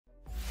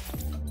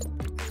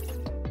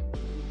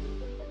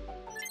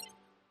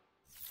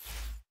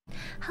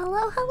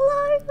Hello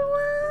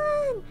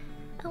everyone!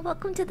 And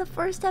welcome to the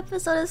first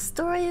episode of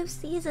Story of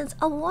Seasons,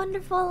 A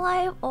Wonderful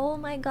Life. Oh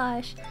my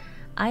gosh.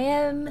 I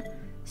am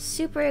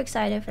super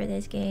excited for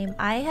this game.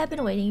 I have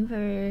been waiting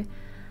for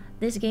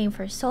this game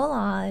for so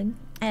long.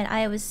 And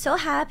I was so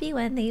happy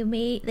when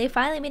they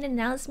finally made an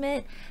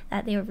announcement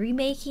that they were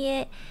remaking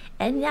it.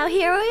 And now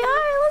here we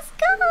are! Let's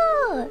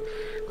go!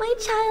 My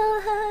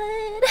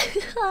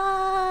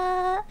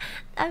childhood!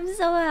 I'm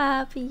so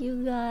happy,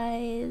 you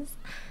guys.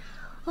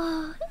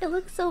 Oh, it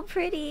looks so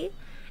pretty.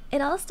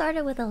 It all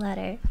started with a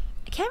letter.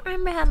 I can't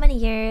remember how many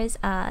years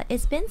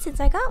it's been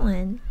since I got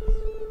one.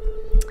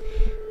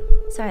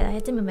 Sorry, I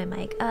had to move my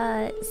mic.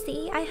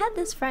 See, I had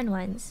this friend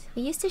once.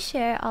 We used to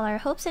share all our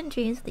hopes and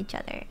dreams with each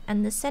other.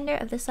 And the sender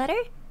of this letter?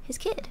 His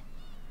kid.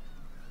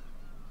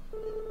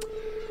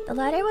 The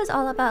letter was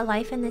all about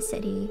life in the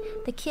city.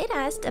 The kid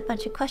asked a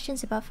bunch of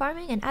questions about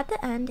farming and at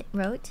the end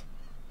wrote,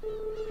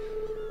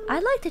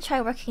 I'd like to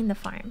try working the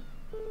farm.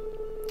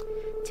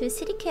 To a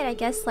city kid, I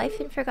guess life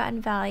in Forgotten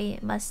Valley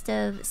must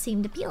have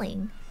seemed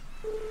appealing.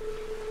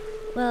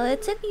 Well,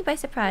 it took me by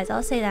surprise,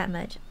 I'll say that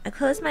much. I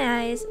closed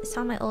my eyes,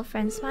 saw my old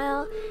friend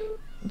smile,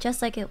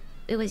 just like it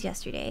was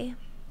yesterday.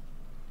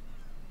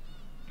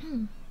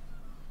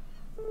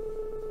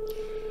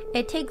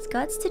 It takes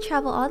guts to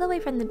travel all the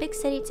way from the big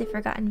city to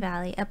Forgotten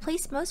Valley, a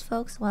place most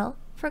folks, well,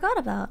 forgot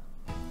about.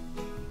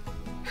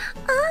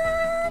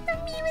 Ah, the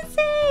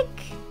music!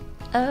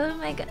 Oh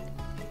my god.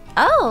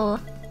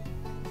 Oh!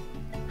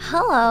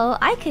 Hello,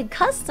 I could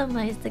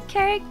customize the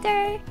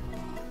character.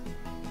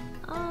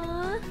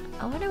 Aww,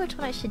 I wonder which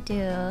one I should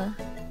do.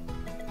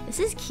 This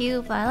is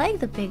cute, but I like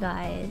the big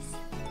eyes.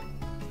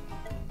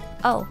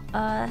 Oh,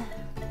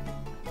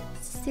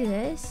 let's do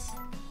this.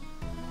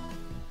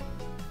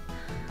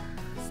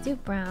 Let's do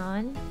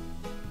brown.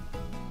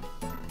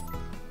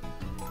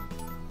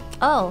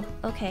 Oh,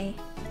 okay.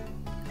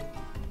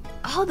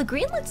 Oh, the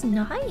green looks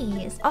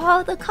nice.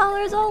 Oh, the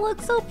colors all look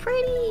so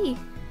pretty.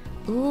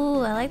 Ooh,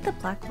 I like the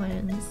black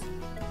ones.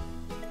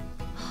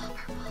 Oh,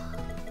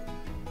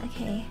 purple.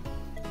 Okay.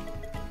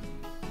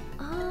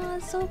 Oh,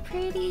 so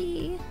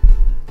pretty.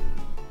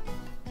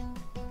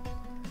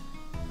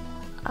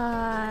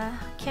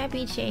 Can't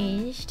be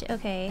changed.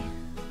 Okay.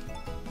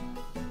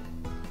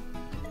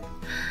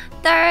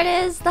 There it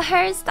is, the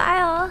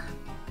hairstyle.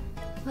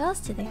 What else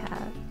do they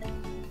have?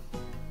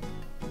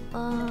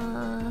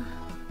 Oh.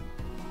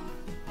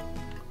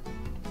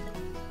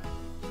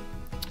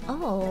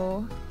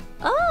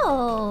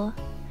 Oh!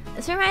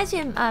 This reminds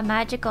me of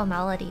Magical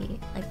Melody,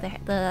 like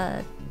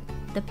the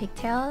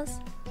pigtails.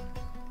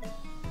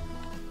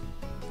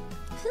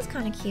 This is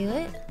kind of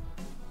cute.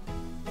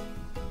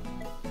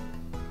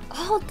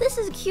 Oh, this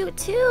is cute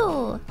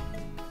too!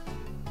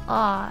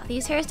 Aw,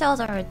 these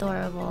hairstyles are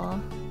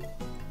adorable.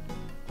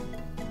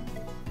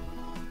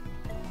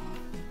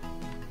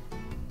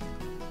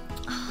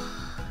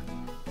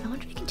 I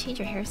wonder if you can change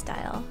your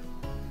hairstyle.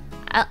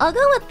 I'll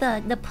go with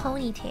the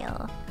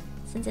ponytail,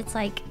 since it's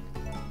like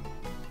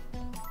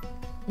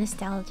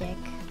nostalgic.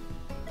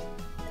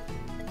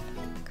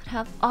 Could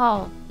have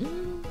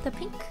the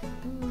pink.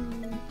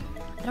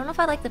 I don't know if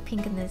I like the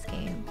pink in this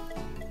game.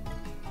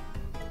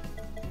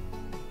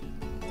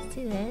 Let's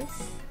do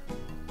this.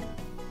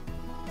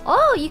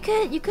 Oh, you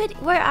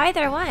could wear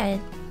either one.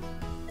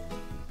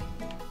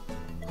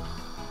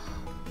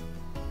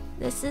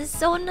 This is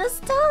so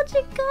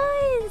nostalgic,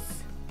 guys.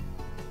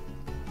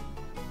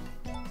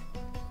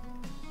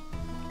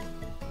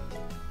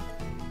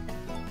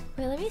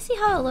 Wait, let me see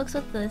how it looks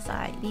with this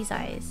these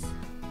eyes.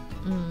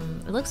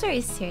 It looks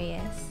very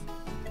serious.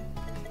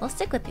 We'll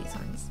stick with these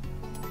ones.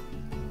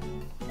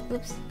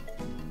 Oops.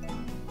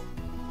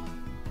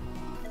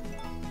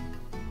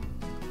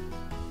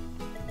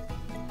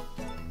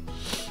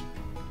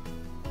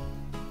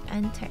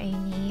 Enter a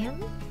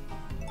name.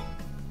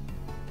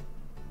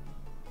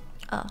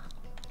 Oh.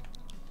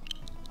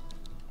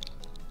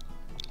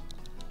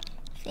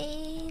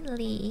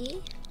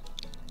 Faellie.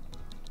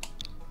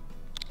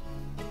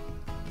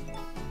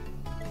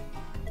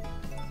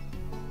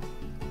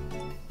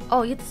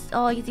 Oh, you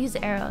have to use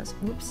the arrows.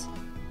 Oops.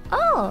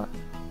 Oh!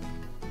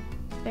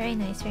 Very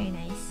nice, very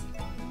nice.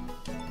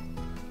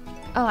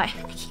 Oh, I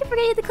keep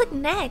forgetting to click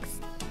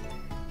next!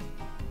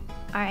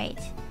 Alright.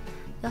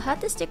 You'll have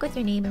to stick with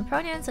your name and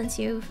pronouns once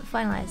you've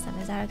finalized them.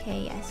 Is that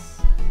okay?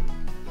 Yes.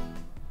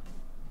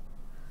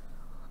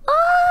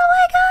 Oh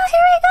my god,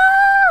 here we go!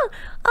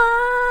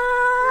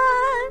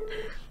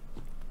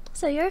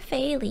 So you're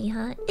Faellie,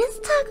 huh? It's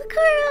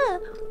Takakura!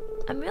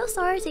 I'm real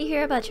sorry to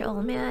hear about your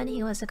old man.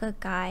 He was a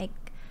good guy.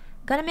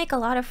 Gonna make a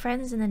lot of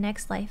friends in the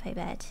next life, I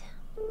bet.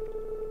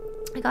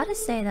 I gotta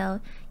say though,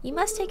 you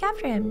must take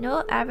after him.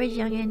 No average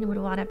youngin would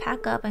want to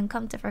pack up and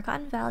come to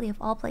Forgotten Valley of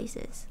all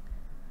places.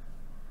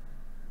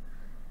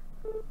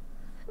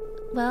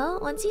 Well,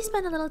 once you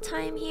spend a little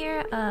time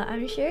here,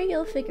 I'm sure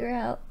you'll figure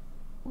out...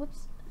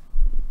 Whoops.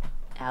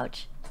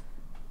 Ouch.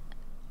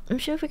 I'm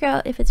sure you'll figure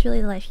out if it's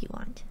really the life you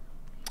want.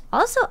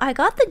 Also, I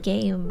got the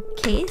game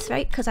case,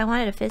 right? Because I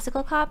wanted a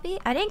physical copy.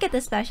 I didn't get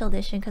the special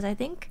edition because I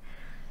think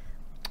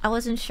I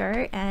wasn't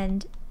sure,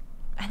 and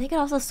I think it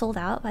also sold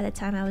out by the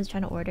time I was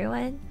trying to order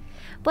one.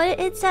 But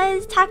it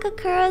says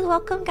Takakura's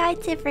welcome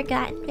guide to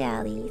Forgotten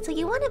Valley. So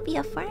you want to be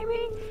a farmer?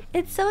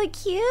 It's so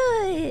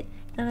cute!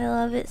 And I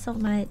love it so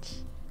much.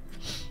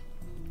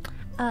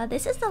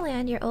 This is the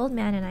land your old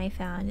man and I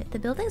found. The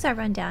buildings are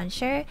run down,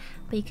 sure,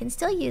 but you can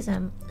still use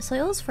them.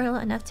 Soil's fertile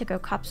enough to grow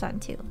crops on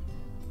too.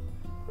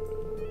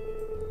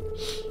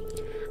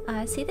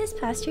 See this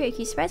pasture? If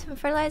you spread some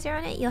fertilizer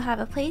on it, you'll have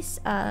a place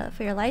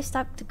for your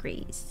livestock to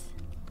graze.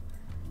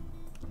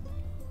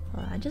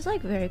 I'm just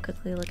like very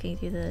quickly looking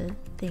through the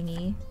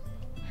thingy.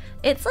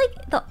 It's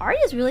like the art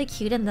is really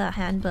cute in the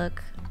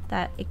handbook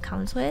that it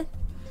comes with.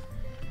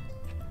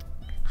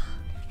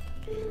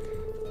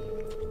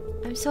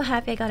 I'm so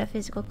happy I got a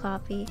physical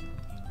copy.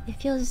 It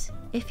feels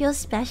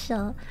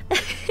special.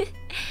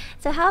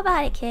 So how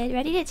about it, kid?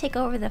 Ready to take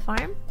over the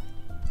farm?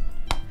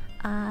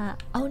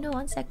 Oh no,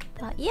 1 second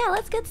thought. Yeah,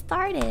 let's get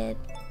started.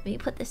 Let me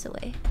put this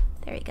away.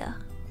 There we go.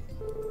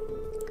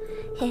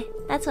 Hey,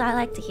 that's what I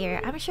like to hear.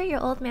 I'm sure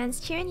your old man's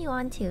cheering you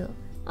on too.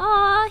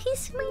 Aw, he's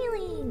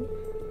smiling.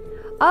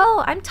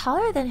 Oh, I'm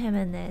taller than him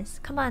in this.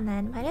 Come on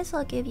then, might as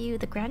well give you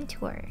the grand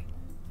tour.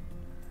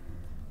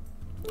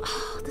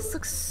 Oh, this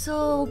looks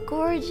so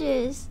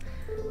gorgeous.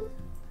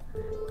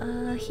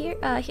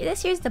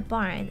 Here's the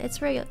barn.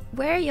 It's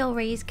where you'll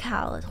raise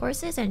cows,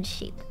 horses, and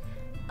sheep.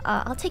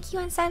 I'll take you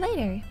inside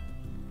later.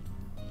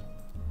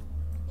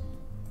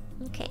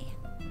 Okay.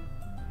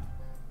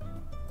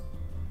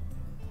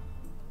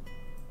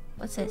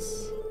 What's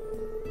this?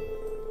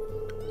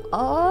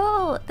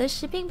 Oh, the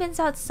shipping bin's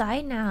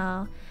outside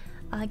now.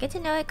 Get to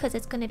know it because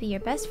it's gonna be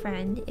your best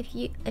friend. If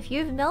you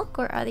have milk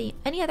or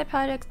any other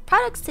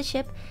products to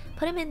ship,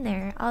 put them in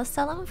there. I'll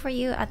sell them for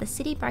you at the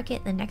city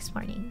market the next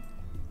morning.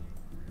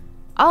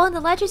 Oh, and the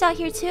ledger's out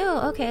here too.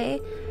 Okay.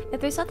 If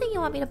there's something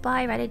you want me to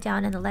buy, write it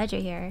down in the ledger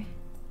here.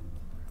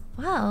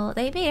 Wow,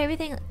 they made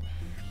everything.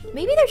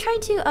 Maybe they're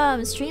trying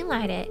to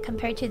streamline it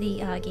compared to the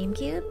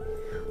GameCube.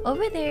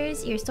 Over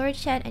there's your storage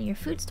shed and your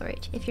food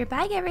storage. If your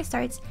bag ever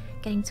starts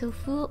getting too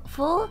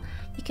full,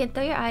 you can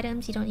throw your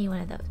items. You don't need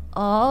one of those.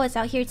 Oh, it's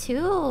out here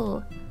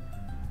too.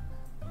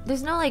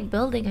 There's no like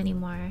building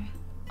anymore.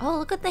 Oh,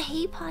 look at the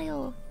hay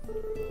pile.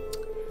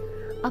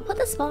 I'll put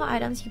the small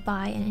items you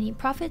buy and any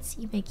profits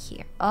you make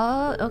here.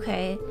 Oh,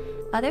 okay.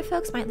 Other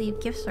folks might leave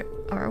gifts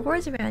or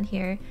rewards around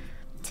here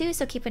too,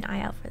 so keep an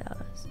eye out for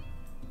those.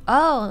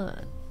 Oh,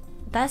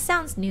 that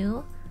sounds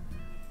new.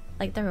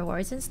 Like the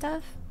rewards and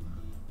stuff.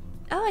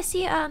 Oh, I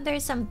see.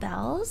 There's some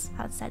bells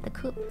outside the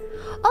coop.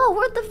 Oh,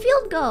 where'd the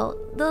field go?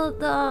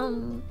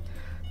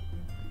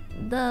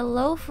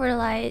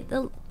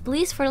 The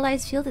least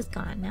fertilized field is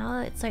gone. Now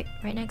it's like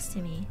right next to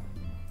me.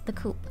 The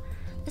coop.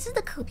 This is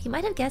the coop. You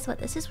might have guessed what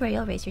this is, where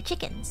you'll raise your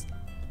chickens.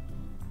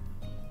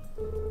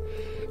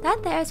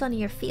 That there is one of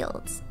your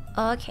fields.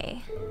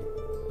 Okay.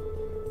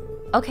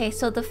 Okay,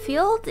 so the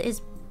field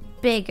is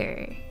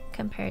bigger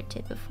compared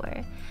to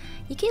before.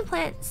 You can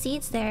plant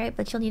seeds there,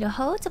 but you'll need a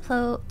hoe to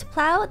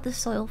plow the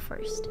soil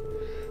first.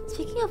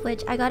 Speaking of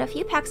which, I got a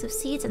few packs of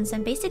seeds and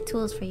some basic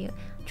tools for you.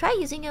 Try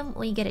using them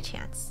when you get a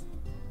chance.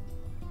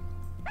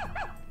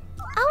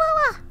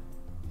 Awawa!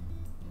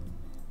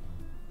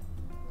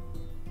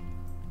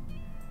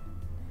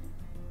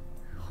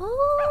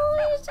 Oh,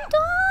 there's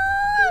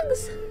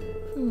dogs!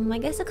 I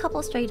guess a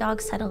couple stray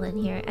dogs settled in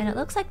here, and it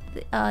looks like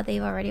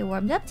they've already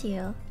warmed up to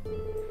you.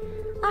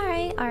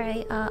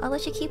 Alright, I'll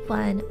let you keep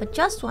one, but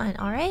just one,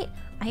 alright?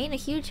 I ain't a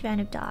huge fan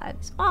of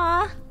dogs.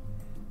 Aw!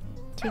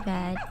 Too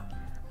bad.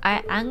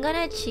 Alright, I'm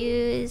gonna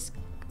choose...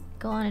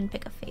 Go on and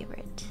pick a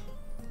favorite.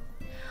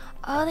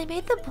 Oh, they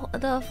made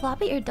the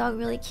floppy-eared dog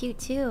really cute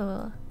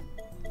too.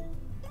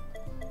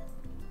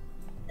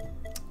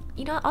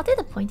 You know, I'll do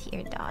the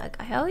pointy-eared dog.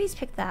 I always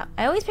pick that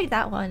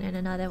one in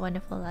Another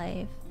Wonderful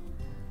Life.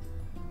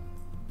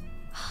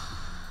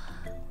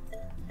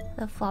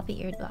 The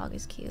floppy-eared dog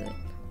is cute.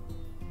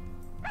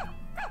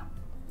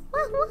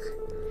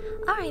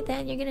 Alright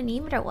then, you're gonna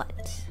name it or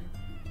what?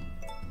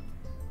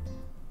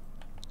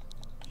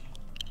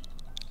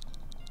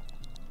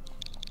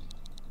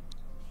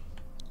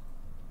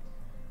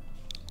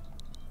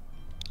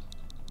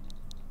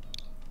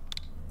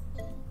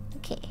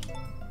 Okay.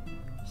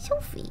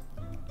 Sophie.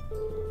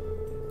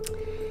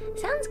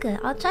 Sounds good.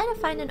 I'll try to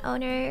find an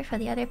owner for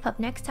the other pup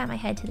next time I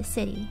head to the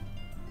city.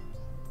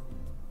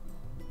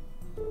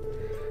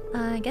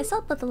 I guess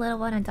I'll put the little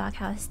one in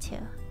doghouse too.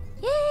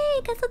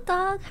 Yay! Got the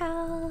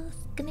doghouse.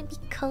 Gonna be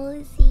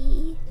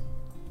cozy.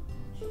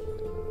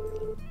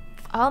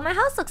 Oh, my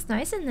house looks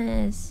nice in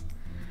this.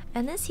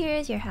 And this here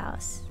is your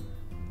house.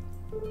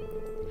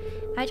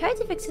 I tried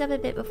to fix it up a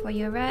bit before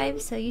you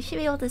arrived, so you should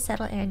be able to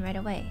settle in right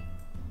away.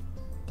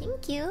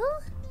 Thank you.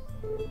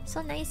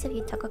 So nice of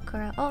you,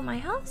 Takakura. Oh, my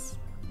house?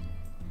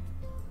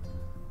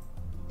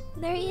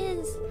 There he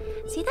is.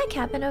 See that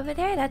cabin over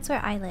there? That's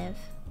where I live.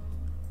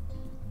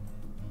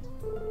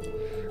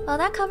 Well,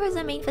 that covers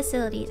the main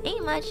facilities.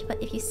 Ain't much,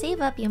 but if you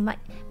save up,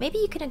 maybe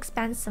you can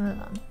expand some of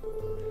them.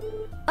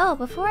 Oh,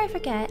 before I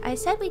forget, I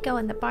said we'd go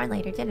in the barn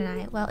later, didn't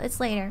I? Well, it's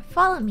later.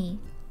 Follow me.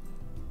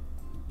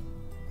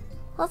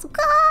 Let's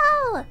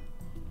go!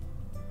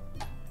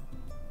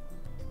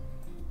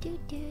 Do,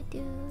 do,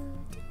 do,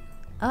 do.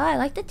 Oh, I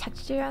like the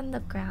texture on the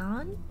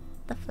ground.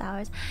 The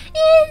flowers.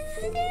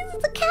 It's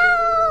the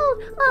cow!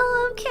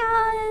 I love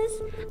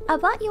cows! I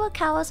bought you a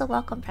cow as a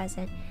welcome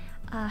present.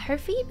 Her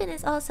feed bin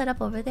is all set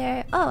up over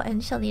there. Oh,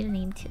 and she'll need a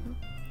name too.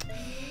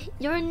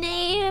 Your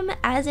name,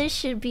 as it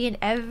should be in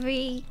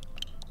every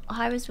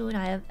Harvest Moon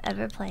I have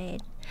ever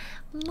played.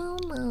 Moo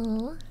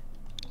Moo.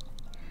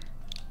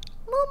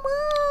 Moo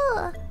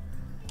Moo!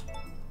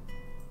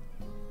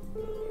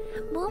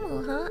 Moo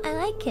Moo, huh? I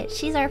like it.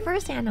 She's our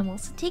first animal,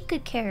 so take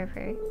good care of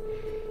her.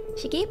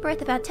 She gave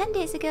birth about 10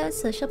 days ago,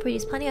 so she'll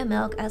produce plenty of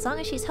milk. As long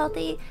as she's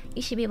healthy,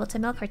 you should be able to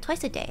milk her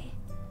twice a day.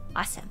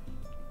 Awesome.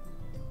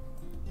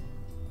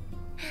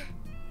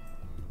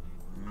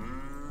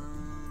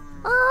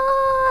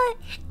 Oh,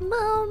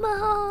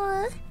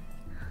 Momo!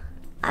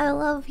 I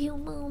love you,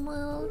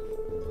 Momo.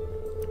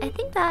 I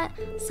think that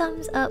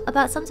sums up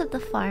the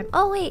farm.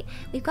 Oh wait,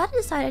 we've got to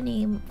decide a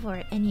name for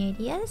it. Any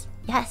ideas?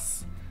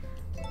 Yes.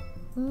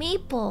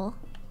 Maple.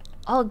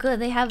 Oh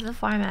good, they have the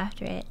farm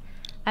after it.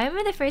 I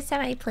remember the first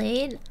time I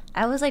played,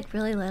 I was like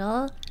really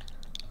little.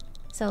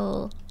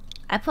 So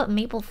I put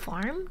Maple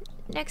Farm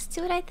next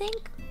to it, I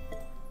think.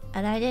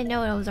 And I didn't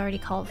know it was already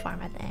called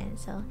Farm at the end,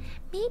 so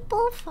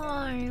Maple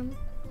Farm.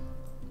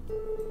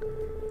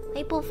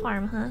 Maple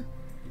Farm, huh?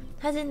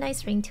 Has a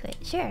nice ring to it,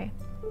 sure.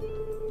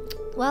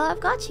 Well, I've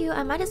got you.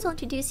 I might as well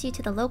introduce you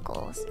to the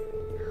locals.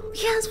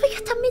 Yes, we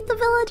get to meet the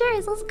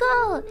villagers. Let's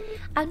go.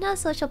 I'm not a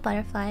social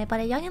butterfly, but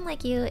a youngin'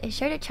 like you is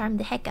sure to charm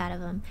the heck out of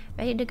them.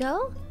 Ready to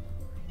go?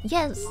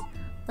 Yes.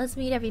 Let's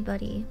meet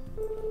everybody.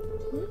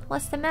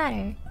 What's the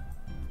matter?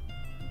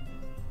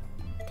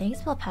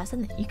 Thanks, well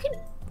passing. You can.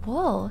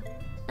 Whoa.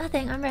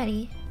 Nothing. I'm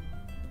ready.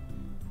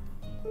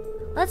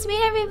 Let's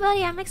meet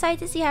everybody. I'm excited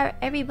to see how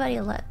everybody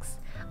looks.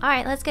 All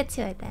right, let's get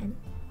to it then.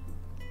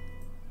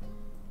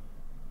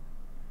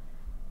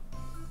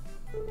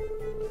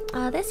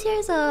 This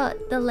here's the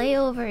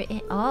layover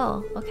in.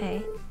 Oh,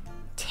 okay.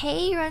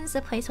 Tay runs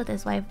the place with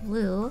his wife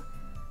Lou.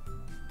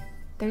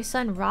 Their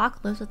son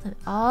Rock lives with them.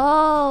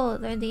 Oh,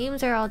 their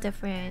names are all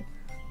different.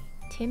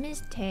 Tim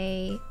is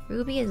Tay,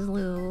 Ruby is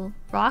Lou,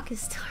 Rock is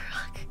still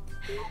Rock.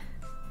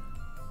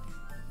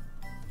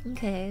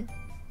 Okay.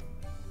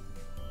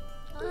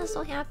 Oh, I'm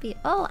so happy.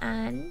 Oh,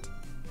 and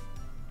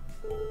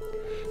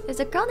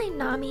there's a girl named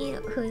Nami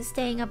who's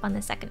staying up on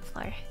the second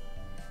floor.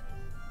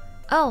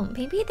 Oh,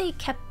 maybe they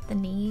kept the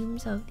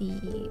names of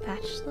the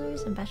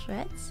bachelors and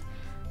bachelorettes.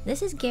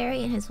 This is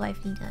Gary and his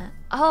wife Nina.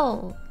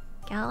 Oh,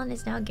 Gallon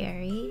is now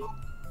Gary.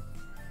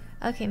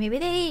 Okay, maybe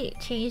they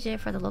changed it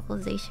for the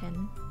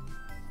localization.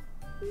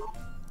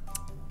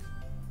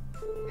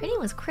 Her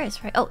name was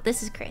Chris, right? Oh,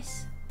 this is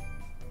Chris.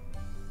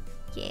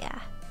 Yeah.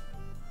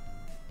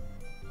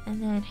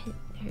 And then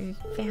her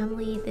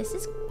family.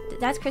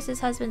 That's Chris's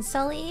husband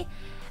Sully,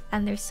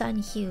 and their son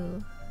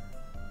Hugh.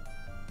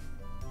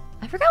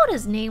 I forgot what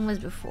his name was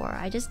before.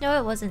 I just know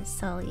it wasn't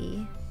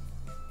Sully.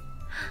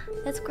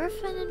 That's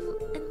Griffin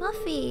and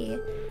Muffy.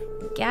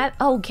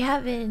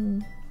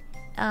 Gavin.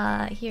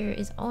 Here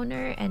is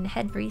owner and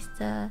head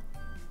barista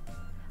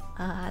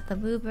at the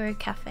Bluebird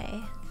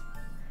Cafe.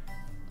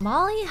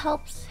 Molly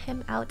helps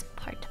him out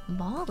part.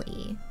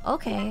 Molly.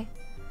 Okay.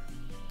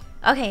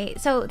 Okay,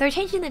 so they're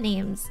changing the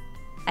names.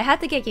 I have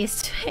to get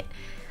used to it.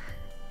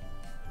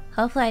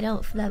 Hopefully I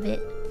don't flub it.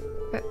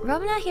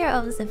 Romana here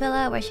owns the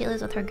villa where she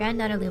lives with her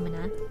granddaughter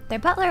Lumina. Their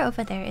butler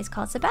over there is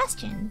called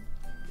Sebastian.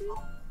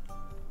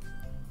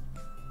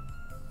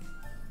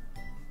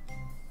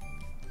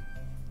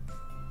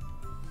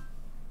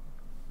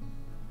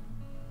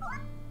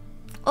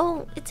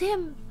 Oh, it's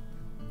him!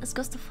 It's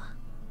Gustafa.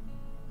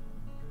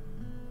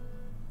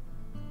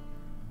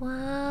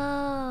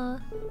 Wow.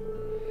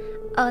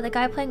 Oh, the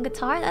guy playing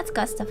guitar? That's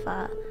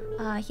Gustafa.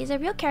 He's a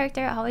real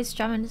character, always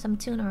strumming some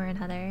tune or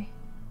another.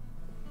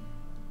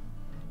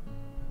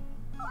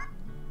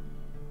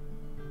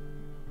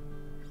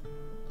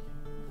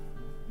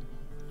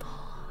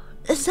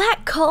 Is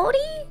that Cody?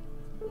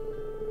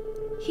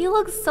 He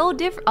looks so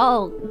different.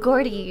 Oh,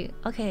 Gordy.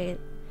 Okay.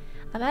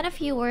 I'm at a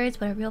few words,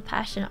 but a real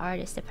passionate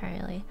artist,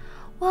 apparently.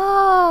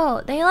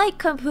 Whoa! They like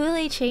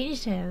completely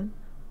changed him.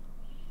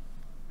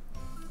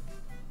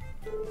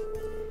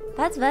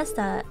 That's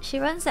Vesta. She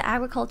runs the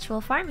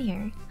agricultural farm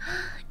here.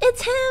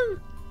 It's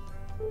him!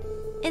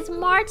 It's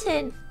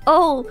Martin.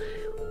 Oh,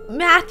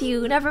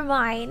 Matthew. Never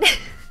mind.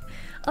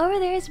 Over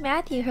there is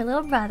Matthew, her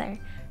little brother.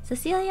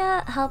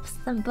 Cecilia helps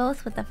them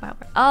both with the farm.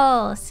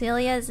 Oh,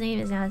 Celia's name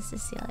is now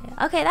Cecilia.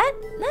 Okay,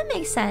 that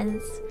makes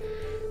sense.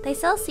 They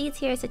sell seeds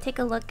here, so take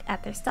a look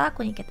at their stock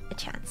when you get a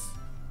chance.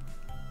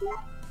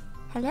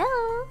 Hello.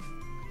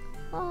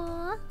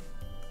 Aww.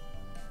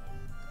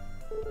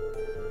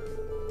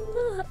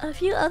 A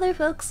few other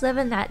folks live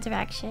in that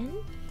direction.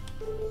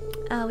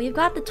 We've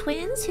got the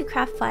twins who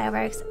craft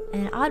fireworks,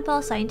 and an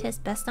oddball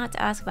scientist best not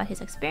to ask about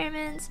his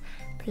experiments.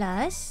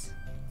 Plus,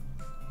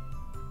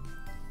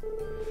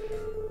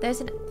 there's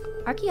an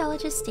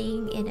archaeologist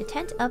staying in a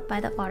tent up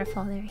by the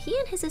waterfall there. He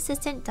and his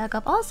assistant dug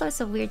up all sorts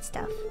of weird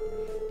stuff.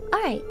 All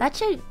Alright, that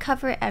should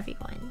cover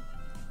everyone.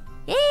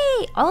 Yay!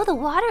 Oh, the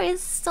water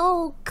is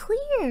so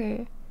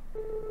clear.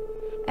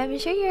 I'm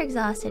sure you're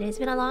exhausted. It's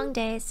been a long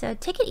day, so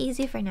take it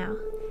easy for now.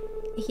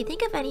 If you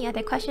think of any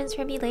other questions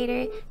for me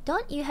later,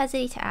 don't you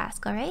hesitate to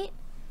ask, alright?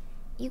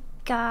 You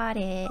got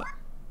it.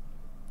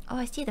 Oh,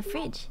 I see the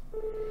fridge.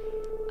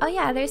 Oh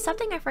yeah, there's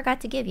something I forgot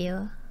to give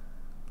you.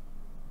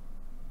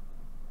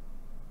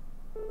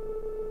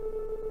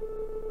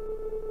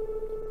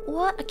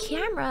 What? A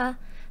camera?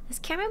 This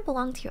camera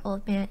belonged to your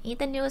old man. Ain't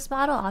the newest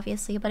model,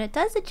 obviously, but it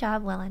does the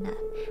job well enough.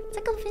 It's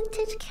like a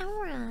vintage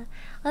camera.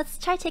 Let's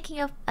try taking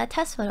a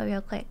test photo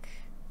real quick.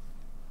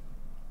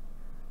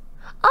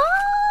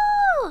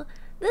 Oh!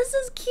 This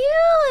is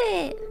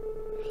cute!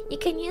 You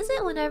can use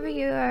it whenever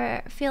you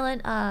are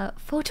feeling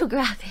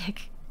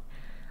photographic.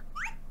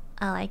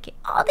 I like it.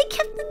 Oh, they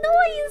kept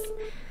the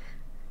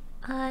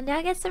noise!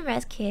 Now get some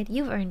rest, kid.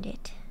 You've earned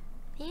it.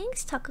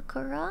 Thanks,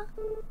 Takakura.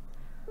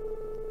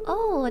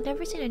 Oh, I've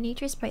never seen a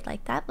nature sprite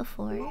like that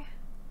before.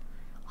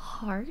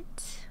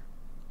 Heart.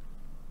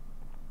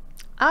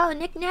 Oh,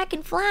 Knick Knack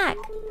and Flack.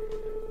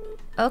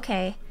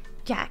 Okay,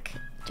 Jack.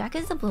 Jack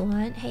is the blue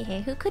one. Hey,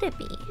 hey, who could it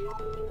be?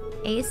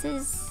 Ace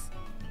is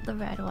the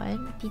red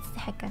one. Beats the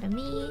heck out of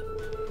me.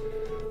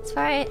 As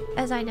far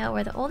as I know,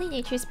 we're the only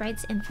nature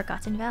sprites in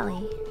Forgotten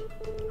Valley.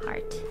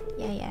 Heart.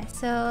 Yeah, yeah.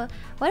 So,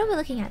 what are we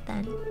looking at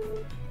then?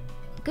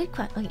 Good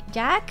question. Okay,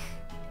 Jack,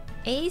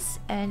 Ace,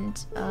 and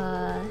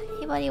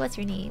hey buddy, what's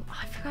your name? Oh,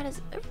 I forgot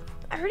his.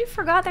 I already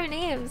forgot their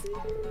names.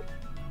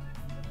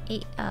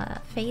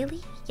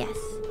 Faellie? Yes.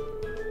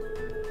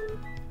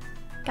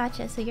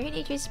 Gotcha. So you're a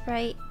nature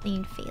sprite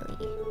named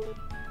Faellie.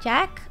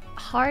 Jack,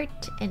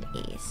 Heart, and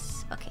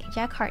Ace. Okay,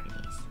 Jack, Heart,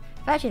 and Ace.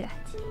 Roger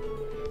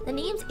that. The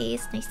name's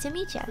Ace. Nice to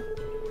meet ya.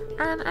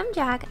 I'm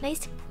Jack.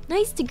 Nice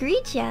to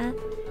greet ya.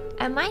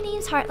 And my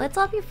name's Heart. Let's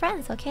all be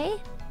friends,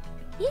 okay?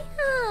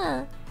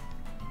 Yeah.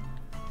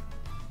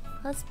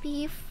 Let's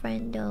be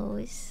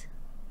friendos.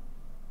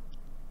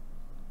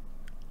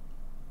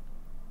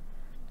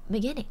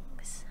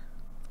 Beginnings.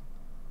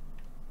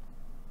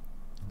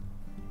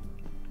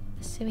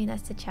 Assuming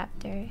that's the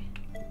chapter.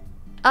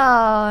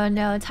 Oh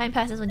no, time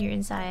passes when you're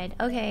inside.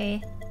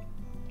 Okay.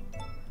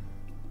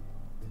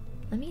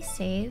 Let me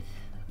save.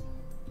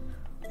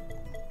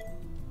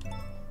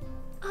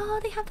 Oh,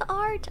 they have the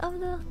art of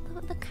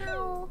the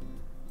cow.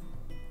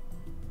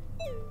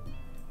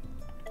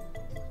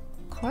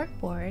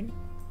 Corkboard.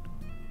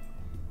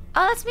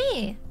 Oh, that's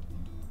me.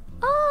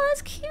 Oh,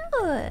 that's cute.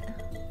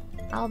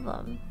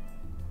 Album.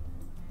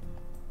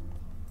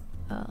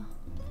 Oh.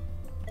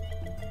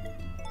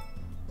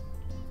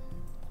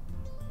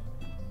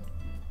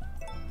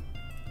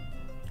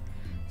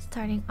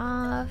 Starting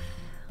off.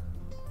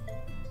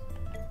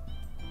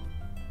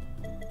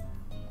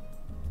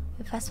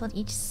 The festival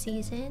each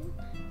season.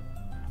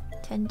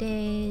 10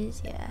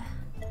 days, yeah.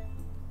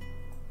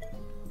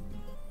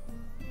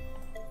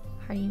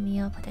 Hearty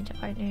meal, potential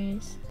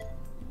partners.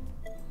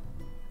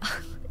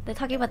 They're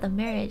talking about the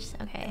marriage,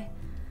 okay.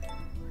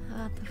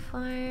 About the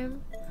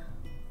farm.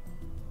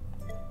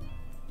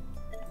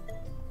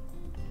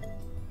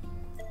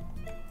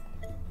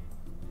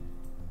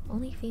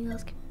 Only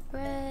females can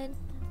bred.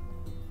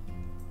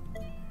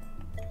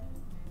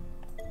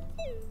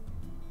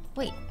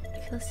 Wait,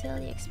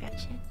 facility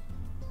expansion.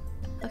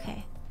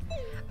 Okay.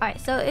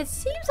 Alright, so it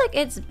seems like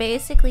it's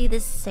basically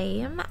the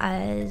same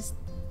as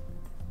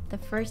the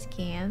first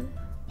game.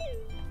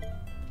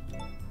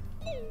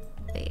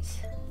 Wait.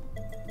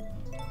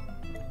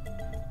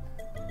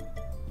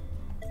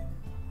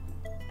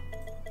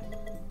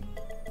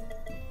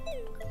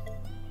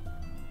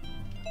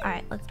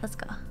 Alright, let's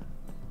go.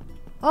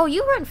 Oh,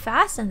 you run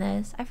fast in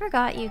this. I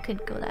forgot you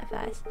could go that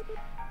fast.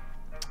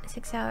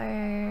 6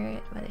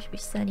 hour weather should be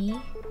sunny.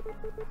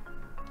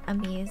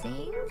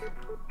 Amazing.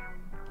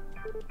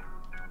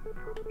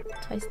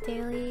 Twice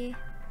daily.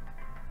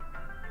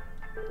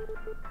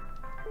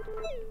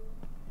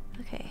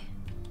 Okay.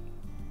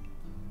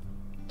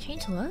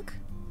 Change look?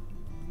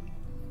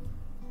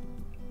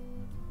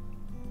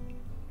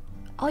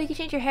 Oh, you can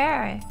change your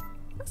hair.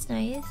 That's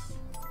nice.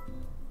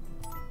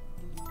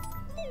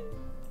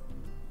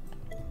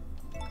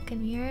 Look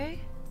in mirror.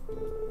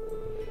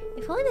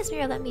 If only this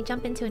mirror let me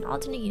jump into an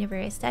alternate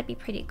universe, that'd be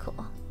pretty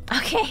cool.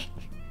 Okay.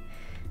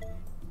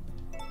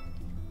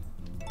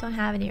 Don't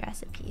have any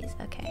recipes.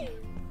 Okay.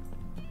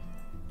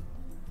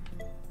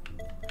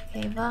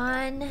 Okay,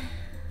 Vaughn.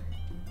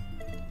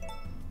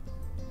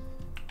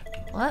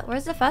 What?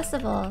 Where's the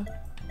festival?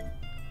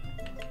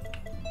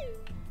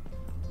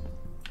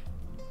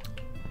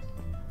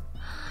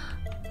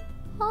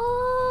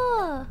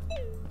 Oh.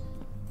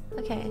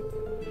 Okay.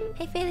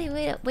 Hey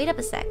Faellie, wait up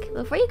a sec.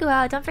 Before you go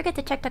out, don't forget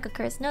to check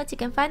Takakura's notes. You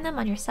can find them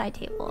on your side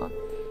table.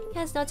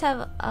 His notes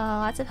have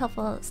lots of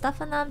helpful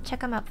stuff in them. Check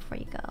them out before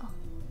you go.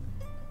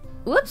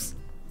 Whoops!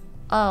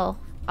 Oh,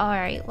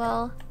 alright,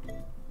 well...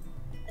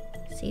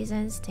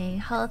 Season, staying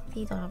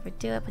healthy, don't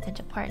overdo it,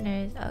 potential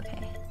partners,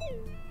 okay.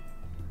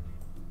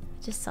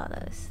 Just saw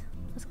those.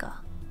 Let's go.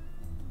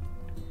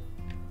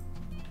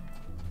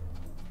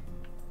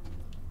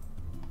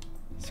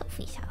 Sophie.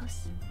 Sophie's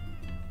house.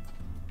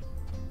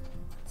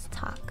 Let's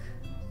talk.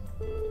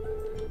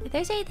 If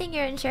there's anything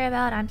you're unsure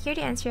about, I'm here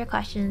to answer your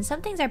questions.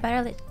 Some things are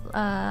better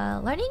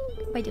learning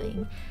by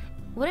doing.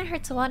 Wouldn't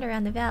hurt to wander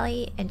around the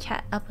valley and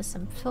chat up with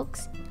some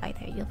folks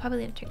either. You'll probably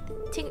learn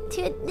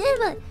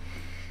a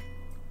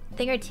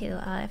thing or two.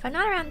 If I'm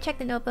not around, check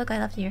the notebook I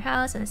left in your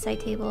house and the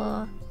side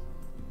table.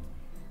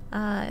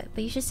 But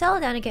you should settle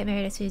down and get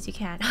married as soon as you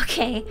can.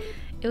 Okay.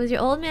 It was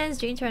your old man's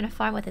dream to run a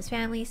farm with his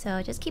family,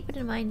 so just keep it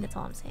in mind, that's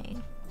all I'm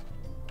saying.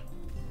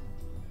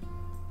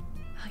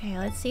 Okay,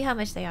 let's see how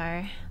much they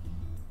are.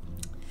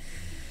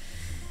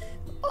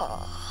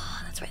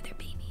 Oh, that's right, they're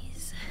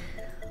babies.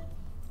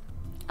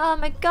 Oh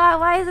my god,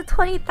 why is it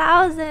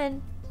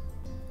 20,000?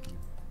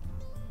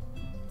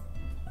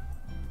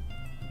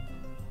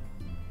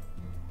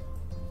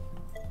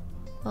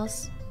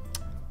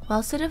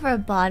 Well suited for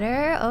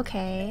butter?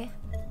 Okay.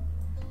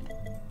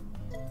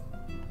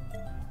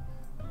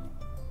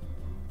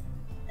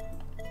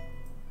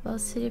 Well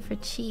suited for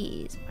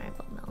cheese,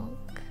 marble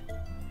milk.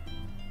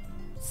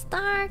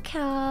 Star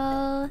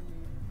cow.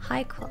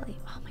 High quality.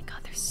 Oh my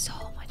god, they're so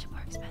much more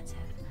expensive.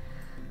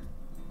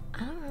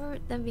 I don't remember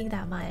them being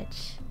that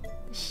much.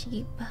 The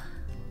sheep.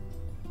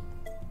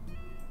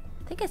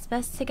 I think it's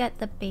best to get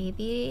the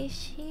baby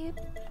sheep.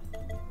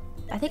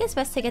 I think it's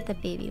best to get the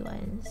baby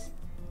ones.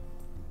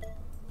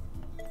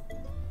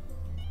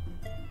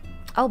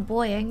 Oh,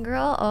 boy and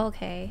girl? Oh,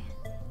 okay.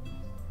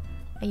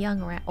 A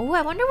young ram. Oh,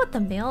 I wonder what the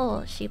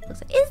male sheep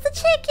looks like. It's the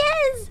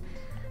chickens!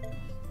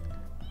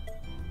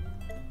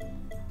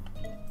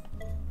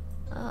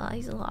 Oh,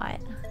 he's a lot.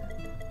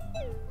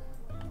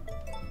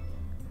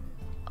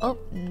 Oh,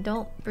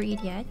 don't breed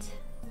yet.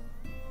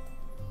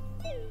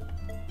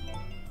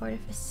 Order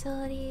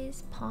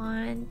facilities,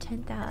 pond,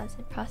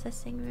 10,000,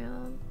 processing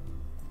room,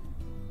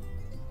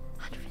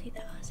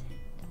 150,000.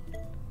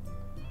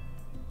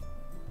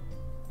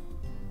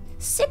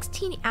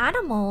 16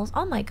 animals!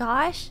 Oh my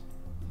gosh!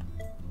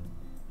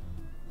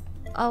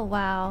 Oh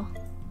wow.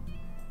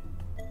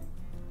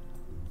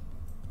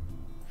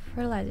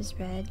 Fertilizer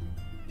spread.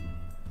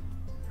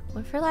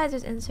 When fertilizer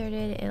is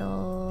inserted,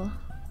 it'll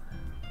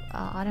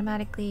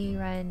automatically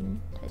run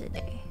twice a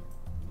day.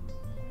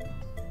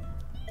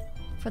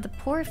 For the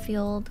poor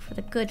field, for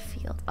the good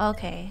field.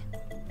 Okay.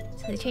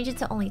 So they changed it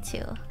to only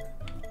 2.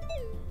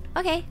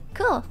 Okay,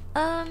 cool.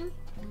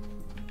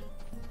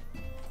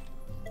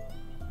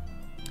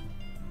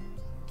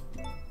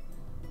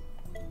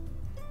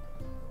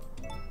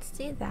 Let's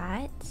do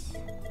that.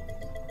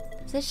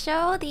 Does it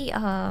show the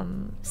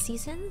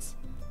seasons?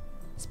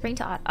 Spring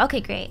to autumn.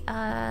 Okay, great.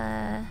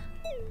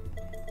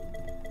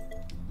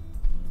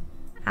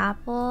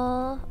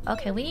 Apple.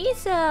 Okay, we need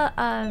to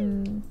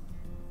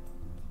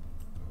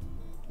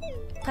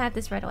plant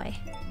this right away.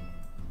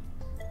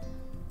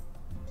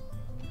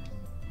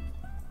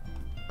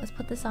 Let's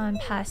put this on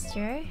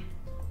pasture.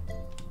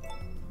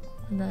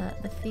 On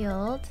the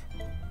field.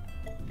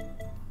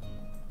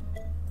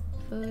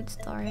 Food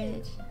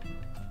storage.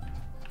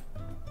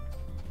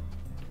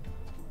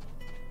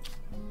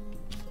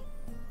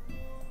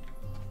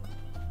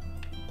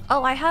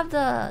 Oh, I have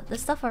the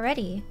stuff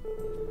already.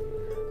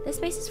 This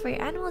space is for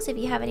your animals. If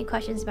you have any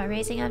questions about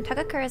raising them,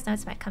 Takakura's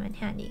notes might come in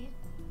handy.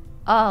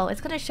 Oh, it's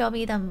gonna show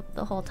me them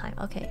the whole time.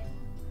 Okay.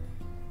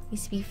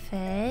 Needs to be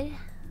fed.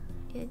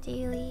 Get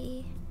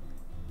daily.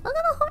 Look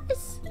at the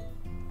horse!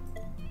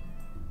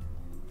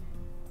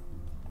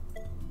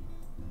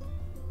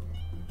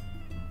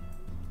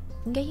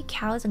 You can get you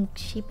cows and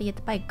sheep, but you have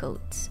to buy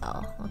goats.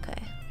 Oh,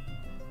 okay.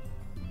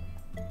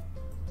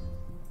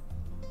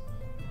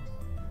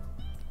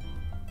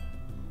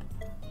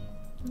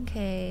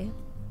 Okay.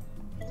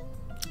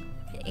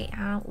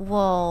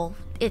 Whoa,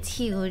 it's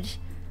huge.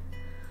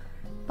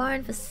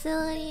 Barn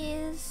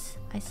facilities.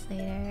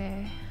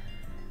 Isolator.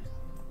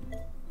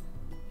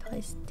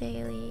 Twice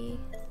daily.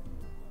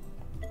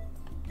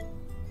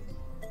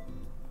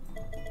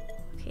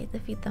 Okay,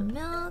 defeat the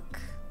milk.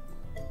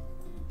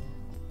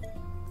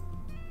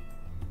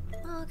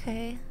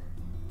 Okay.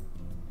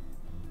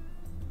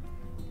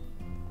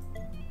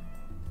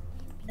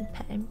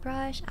 Pet and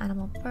brush,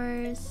 animal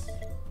births.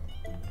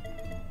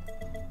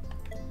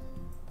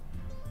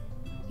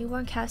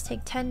 Newborn cows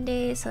take 10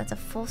 days, so that's a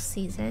full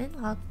season,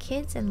 while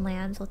kids and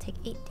lambs will take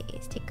 8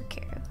 days. Take good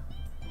care of.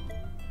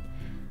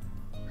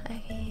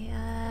 Okay,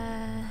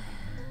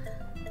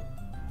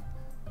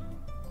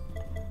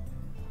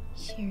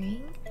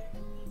 shearing.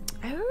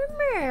 I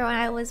remember when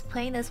I was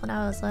playing this when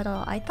I was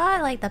little, I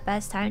thought like the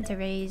best time to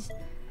raise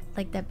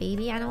like the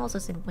baby animals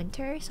was in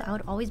winter, so I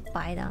would always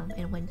buy them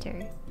in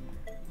winter.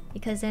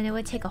 Because then it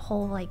would take a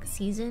whole like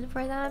season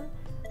for them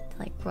to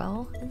like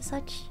grow and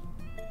such.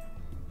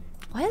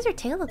 Why does her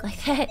tail look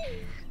like that?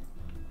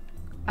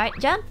 Alright,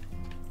 jump!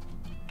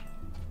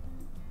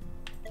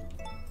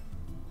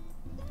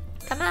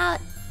 Come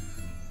out!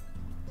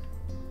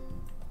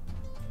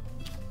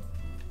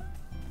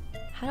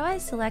 How do I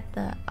select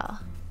the...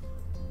 oh.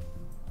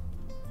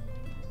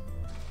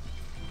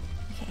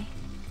 Okay.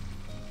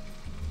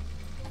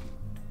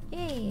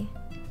 Yay!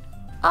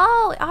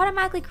 Oh! It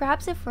automatically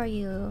grabs it for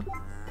you.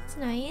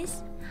 That's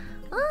nice.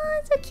 Oh,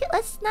 it's so cute.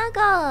 Let's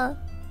snuggle.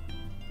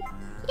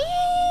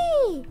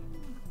 Yay!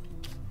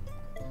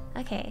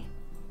 Okay.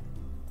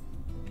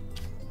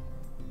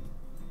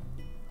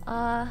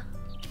 How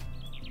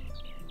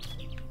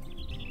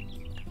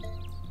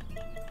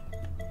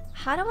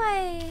do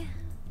I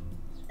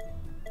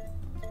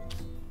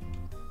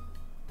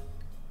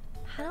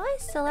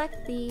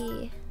select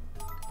the...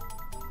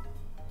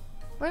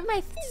 Where'd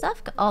my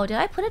stuff go? Oh, did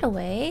I put it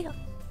away?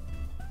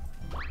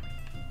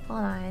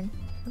 Hold on.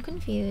 I'm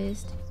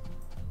confused.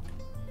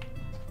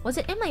 Was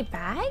it in my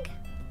bag?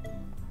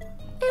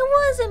 It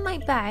was in my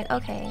bag.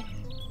 Okay.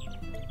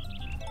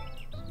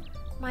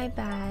 My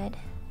bad.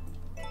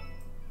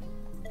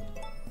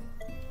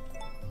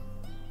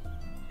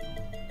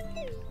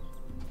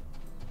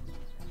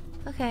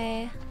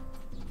 Okay.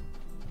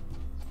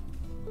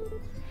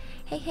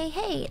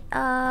 Hey.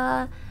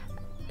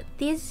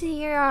 These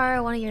here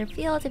are one of your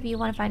fields. If you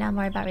want to find out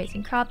more about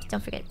raising crops,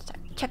 don't forget to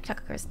check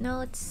Tucker's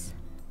notes.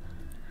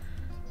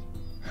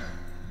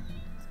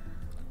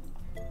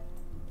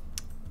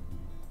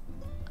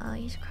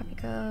 Each crop you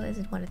grow is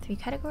in one of 3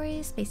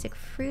 categories: basic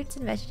fruits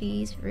and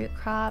veggies, root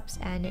crops,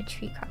 and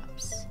tree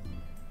crops.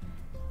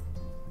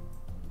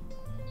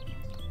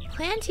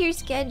 Plan to your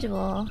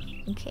schedule.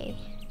 Okay.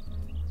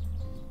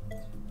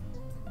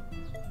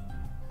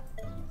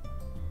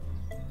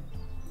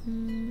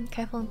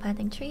 Careful in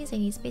planting trees. They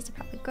need space to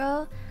properly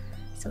grow,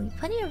 so leave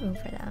plenty of room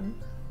for them.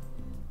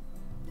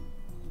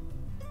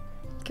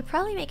 You could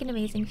probably make an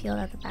amazing field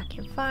at the back of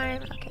your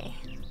farm. Okay.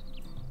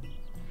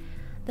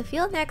 The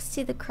field next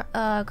to the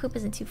coop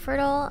isn't too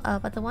fertile,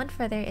 but the one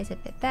further is a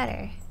bit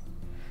better.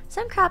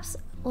 Some crops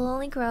will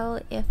only grow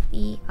if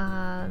the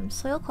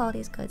soil quality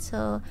is good,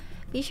 so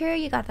be sure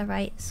you got the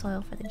right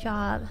soil for the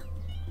job.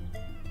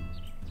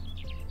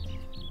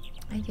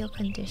 Ideal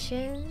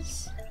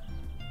conditions.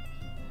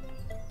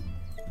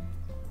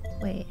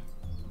 Wait.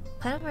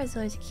 Plant more as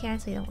low as you can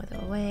so you don't wither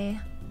away.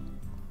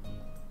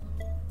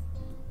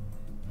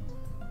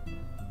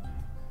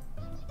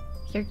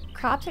 Your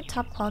crops are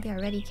top quality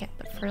already, you can't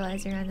put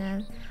fertilizer on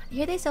them. I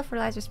hear they sell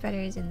fertilizer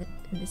spreaders in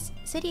the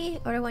city.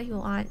 Order what you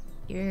want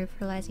your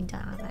fertilizing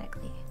done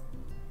automatically.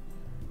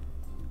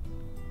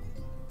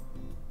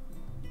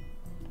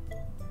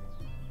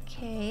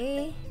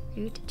 Okay,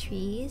 root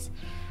trees.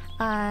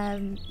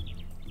 Oh,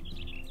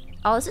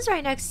 this is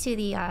right next to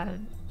the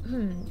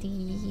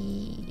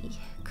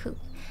coop.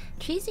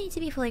 Trees need to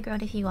be fully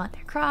grown if you want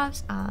their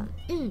crops.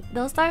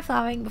 They'll start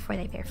flowering before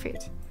they bear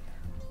fruit.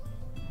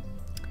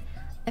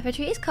 If a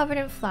tree is covered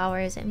in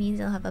flowers, it means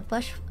it'll have a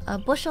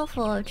bushel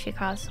full of tree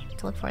crops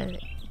to look forward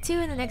to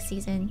in the next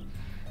season.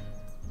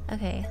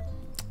 Okay.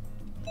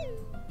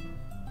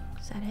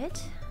 Is that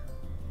it?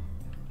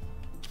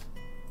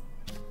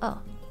 Oh.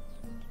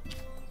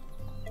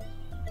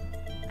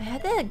 I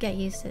had to get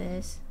used to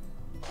this.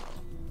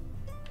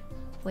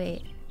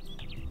 Wait.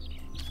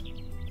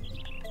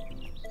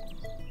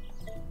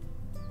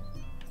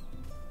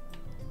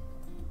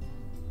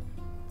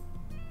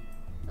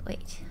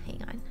 Wait,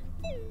 hang on.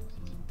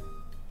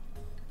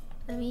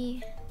 Let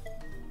me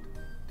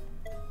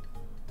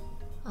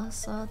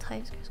also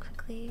type scripts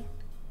quickly.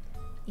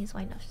 Use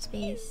wide enough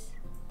space.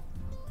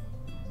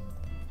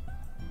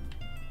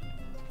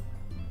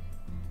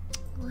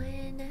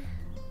 1,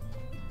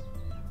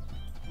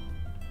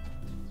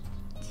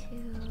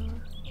 2.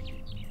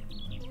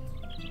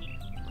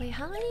 Wait,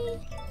 how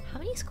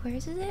many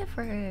squares is it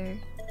for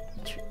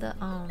the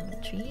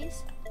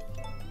trees?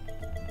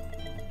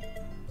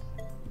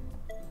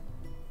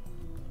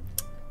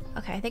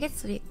 Okay, I think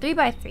it's 3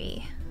 by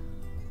 3.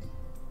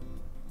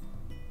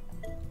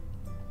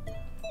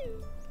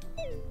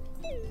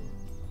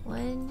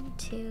 One,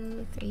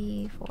 2,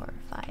 3, 4,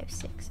 5,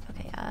 6.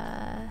 Okay,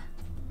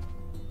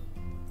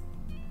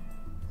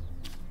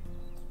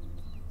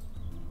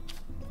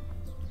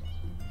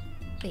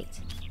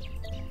 wait.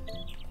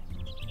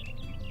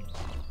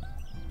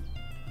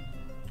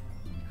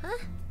 Huh?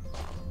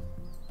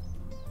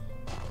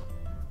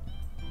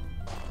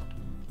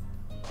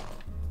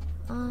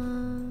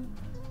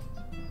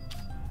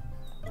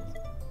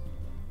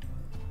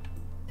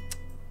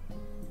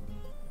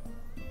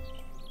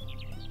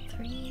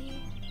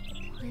 3,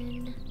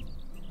 1.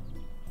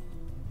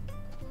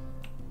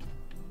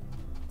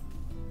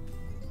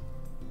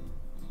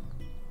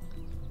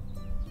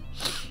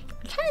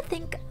 I'm trying to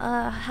think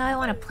how I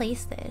want to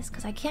place this,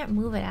 because I can't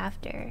move it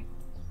after.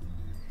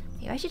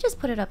 Maybe I should just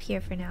put it up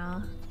here for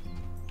now.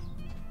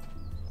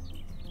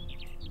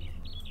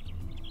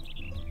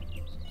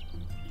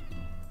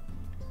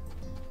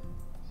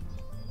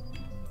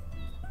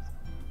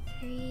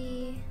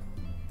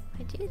 If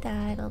I do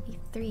that, it'll be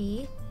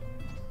 3.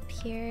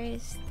 Here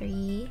is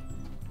 3.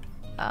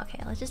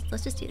 Okay, let's just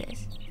do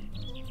this.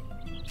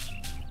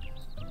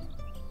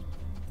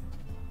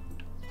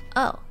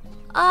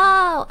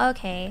 Oh,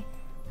 okay.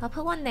 I'll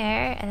put one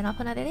there, and then I'll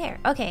put another there.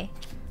 Okay,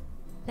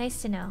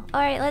 nice to know.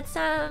 All right, let's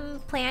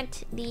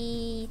plant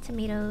the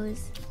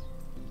tomatoes.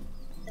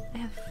 I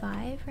have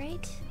 5,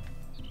 right?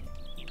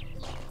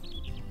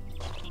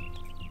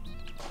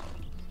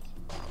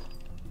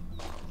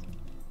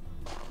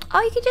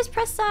 Oh, you can just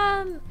press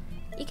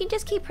you can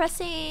just keep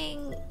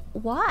pressing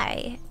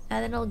Y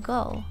and then it'll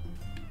go.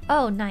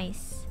 Oh,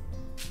 nice.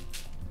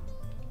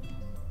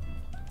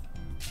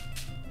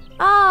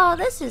 Oh,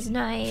 this is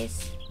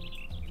nice.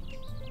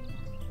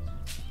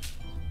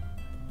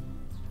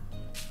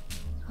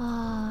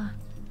 Oh,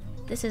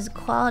 this is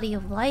quality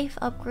of life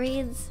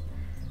upgrades.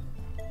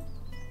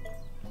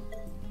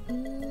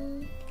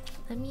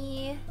 Let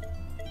me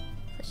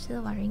switch to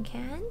the watering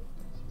can.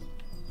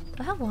 Do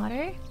I have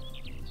water?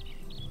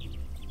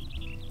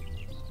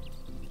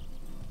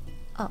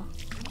 Oh.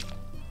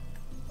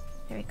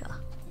 There we go.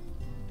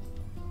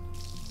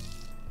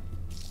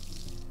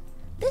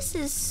 This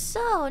is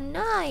so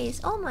nice!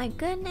 Oh my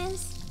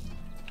goodness!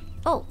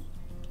 Oh!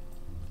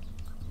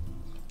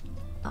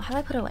 Oh, how do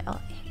I put it away? Oh,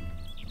 okay.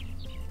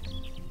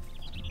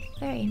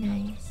 Very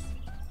nice.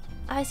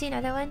 Oh, I see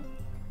another one.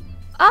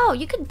 Oh,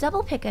 you can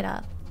double pick it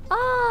up.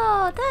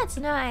 Oh, that's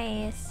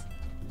nice.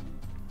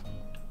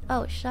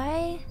 Oh, should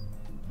I?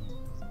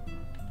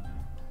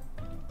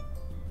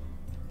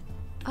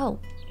 Oh,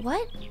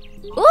 what?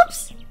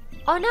 Oops!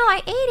 Oh no,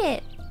 I ate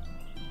it!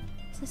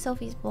 This is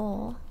Sophie's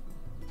bowl.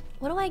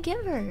 What do I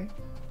give her?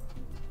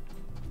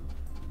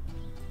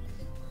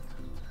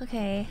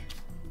 Okay.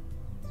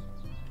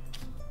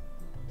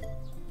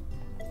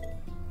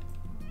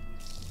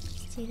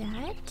 Let's do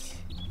that.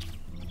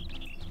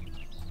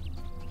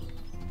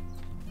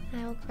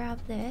 I will grab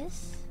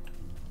this.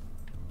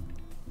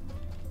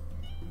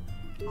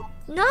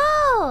 No!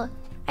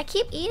 I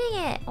keep eating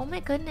it! Oh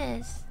my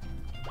goodness.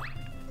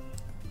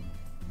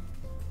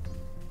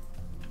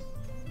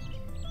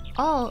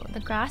 Oh,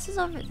 the grass is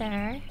over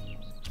there.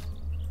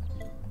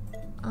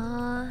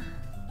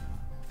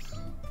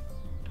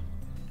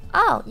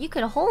 Oh, you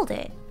could hold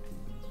it.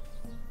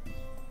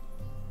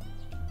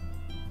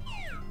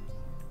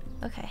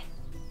 Okay.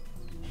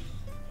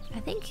 I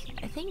think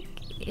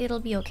it'll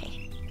be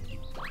okay.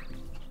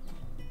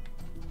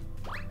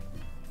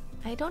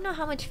 I don't know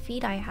how much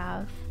feed I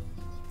have.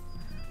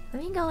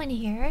 Let me go in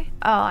here.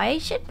 Oh, I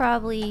should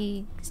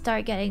probably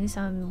start getting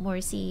some more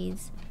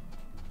seeds.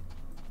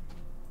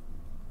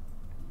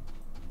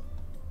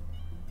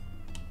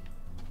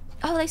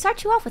 Oh, they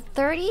start you off with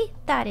 30?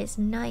 That is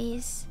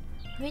nice.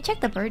 Let me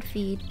check the bird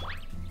feed.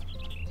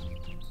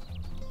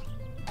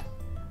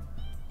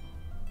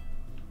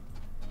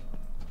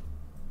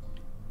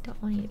 Don't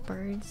want any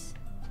birds.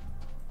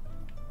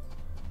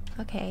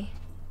 Okay.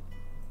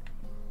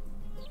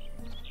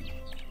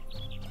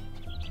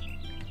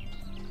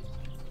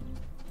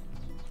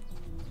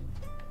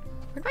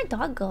 Where'd my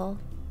dog go?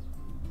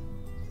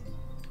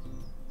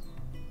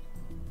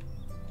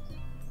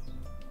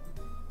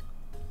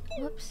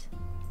 Whoops.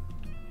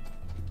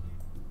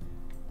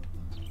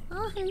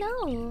 Oh,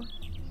 hello.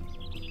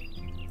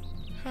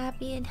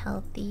 Happy and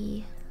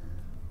healthy.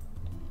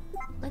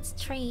 Let's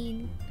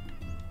train.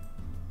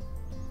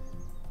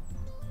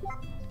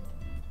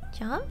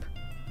 Jump.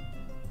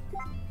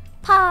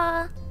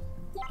 Paw.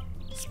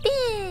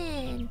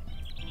 Spin.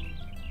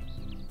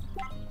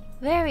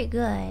 Very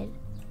good.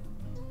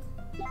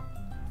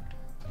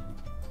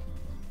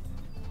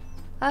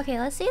 Okay,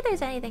 let's see if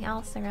there's anything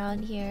else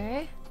around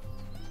here.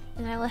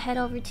 And I will head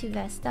over to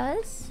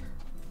Vesta's.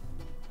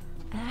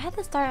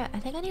 I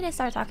think I need to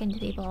start talking to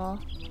people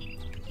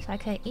so I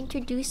could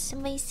introduce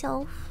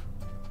myself.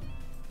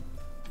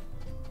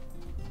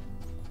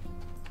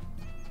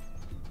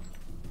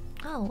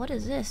 Oh, what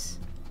is this?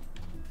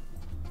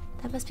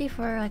 That must be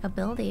for like a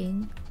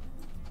building.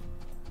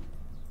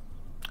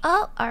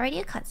 Oh, already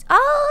a cut.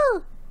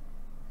 Oh!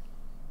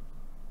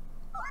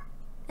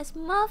 It's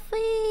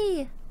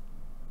Muffy!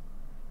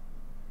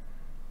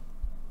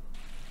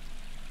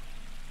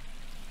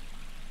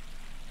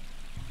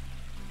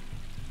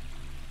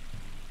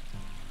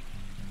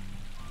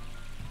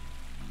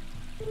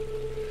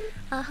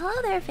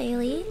 Hello there,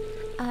 Faellie.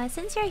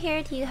 Since you're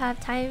here, do you have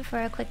time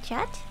for a quick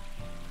chat?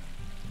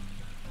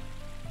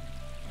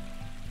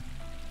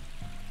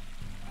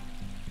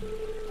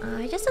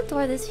 I just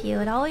adore this view.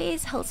 It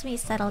always helps me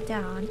settle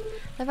down.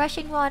 The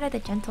rushing water, the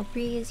gentle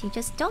breeze. You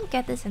just don't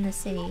get this in the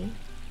city.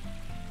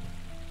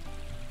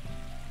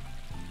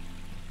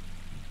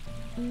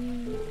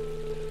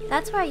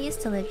 That's where I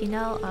used to live, you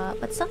know,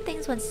 but some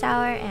things went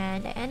sour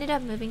and I ended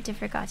up moving to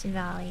Forgotten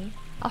Valley.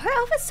 Oh, her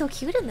outfit's so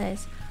cute in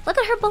this. Look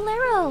at her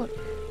bolero!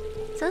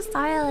 So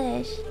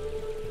stylish.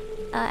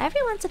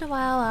 Every once in a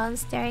while I'm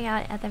staring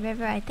out at the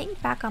river, I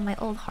think back on my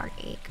old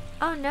heartache.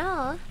 Oh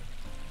no.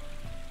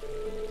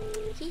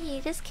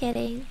 Hehe, just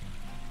kidding.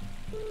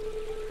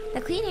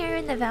 The clean air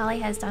in the valley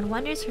has done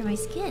wonders for my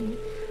skin,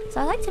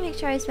 so I like to make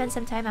sure I spend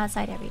some time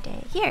outside every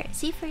day. Here,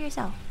 see for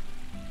yourself.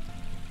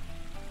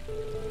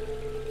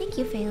 Thank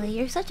you, Faellie.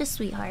 You're such a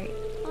sweetheart.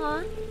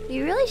 Aw,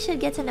 we really should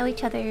get to know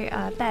each other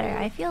better.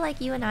 I feel like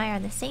you and I are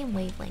on the same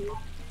wavelength.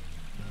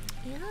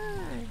 Yeah.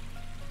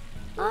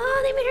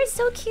 Oh, they made her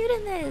so cute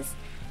in this.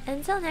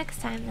 Until next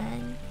time,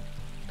 then.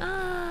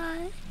 Ah.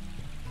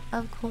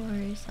 Of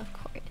course, of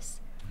course.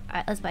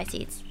 Alright, let's buy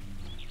seeds.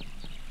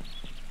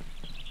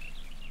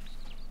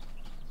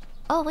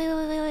 Oh,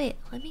 wait.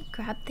 Let me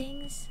grab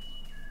things.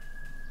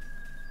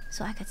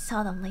 so I could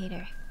sell them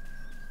later.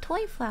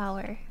 Toy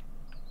flower.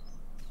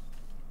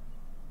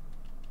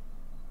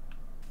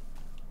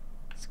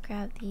 Let's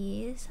grab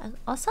these.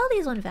 I'll sell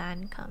these when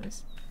Van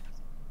comes.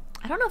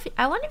 I don't know if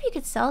I wonder if you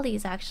could sell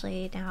these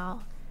actually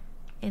now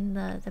in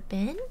the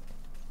bin.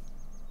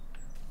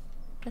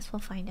 Guess we'll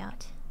find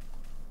out.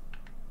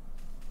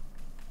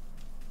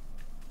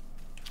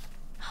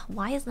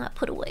 Why is not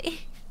put away?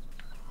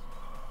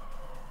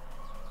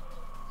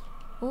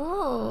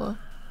 Ooh.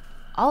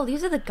 Oh,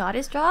 these are the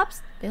goddess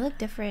drops? They look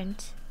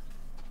different.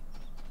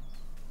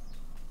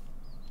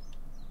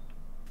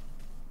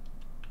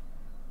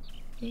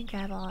 Let me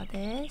grab all of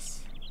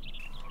this.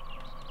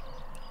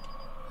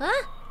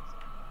 Huh?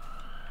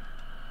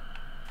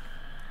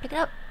 Pick it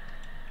up.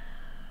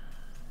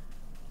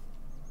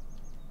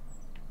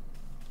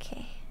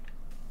 Okay.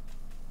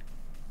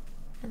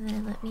 And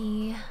then let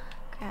me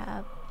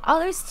grab... Oh,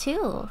 there's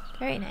two.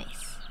 Very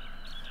nice.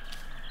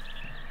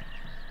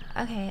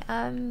 Okay,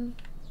 where'd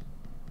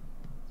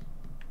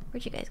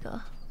you guys go?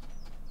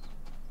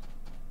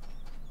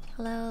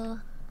 Hello?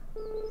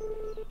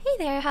 Hey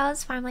there,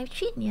 how's farm life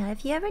treating you?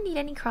 If you ever need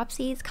any crop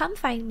seeds, come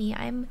find me.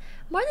 I'm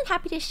more than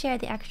happy to share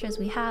the extras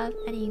we have.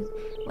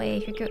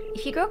 Anyway,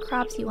 if you grow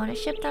crops you want to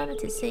ship them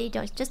to the city,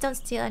 just don't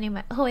steal any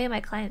away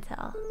my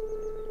clientele.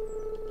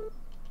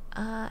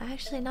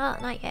 Actually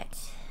not yet.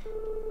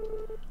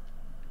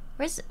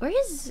 Where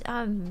is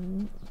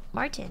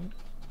Martin?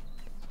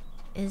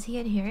 Is he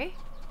in here?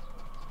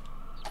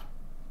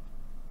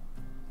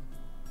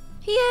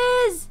 He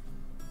is!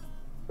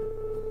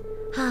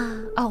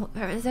 Oh,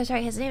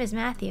 sorry, his name is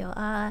Matthew.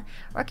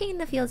 Working in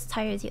the fields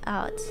tires you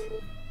out.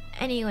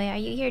 Anyway, are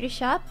you here to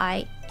shop?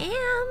 I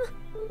am!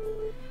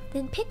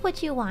 Then pick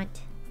what you want.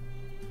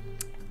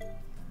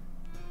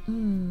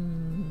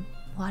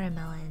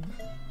 Watermelon.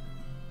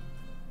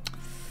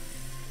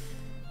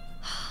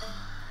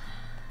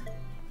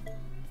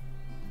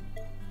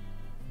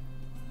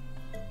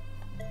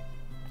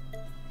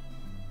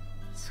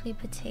 Sweet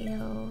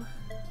potato.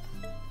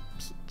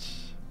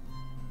 Peach.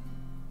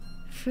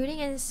 Fruiting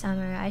in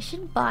summer. I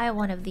should buy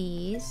one of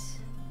these.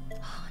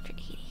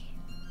 180.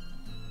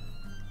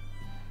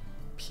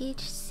 Peach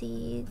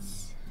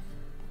seeds.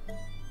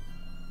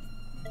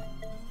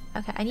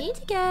 Okay, I need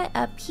to get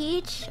a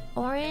peach,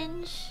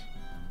 orange.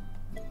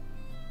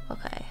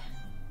 Okay.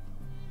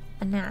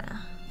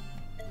 Banana.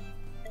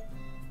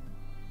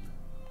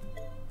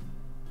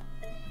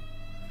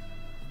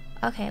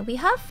 Okay, we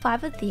have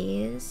 5 of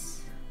these.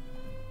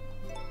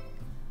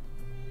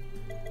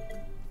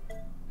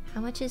 How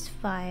much is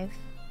 5?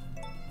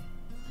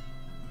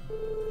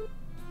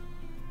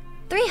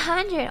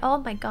 300! Oh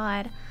my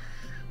god.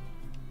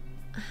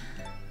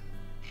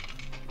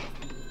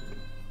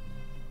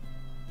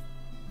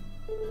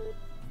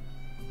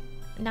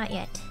 Not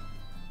yet.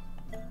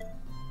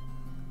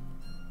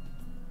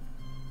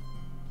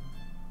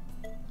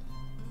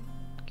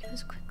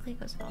 Goes quickly,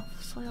 goes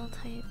off soil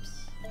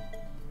types.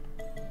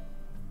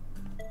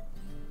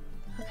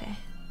 Okay.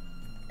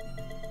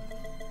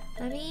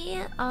 Let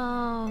me,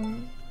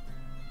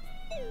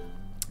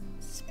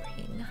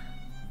 spring.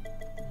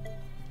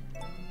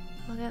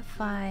 I'll get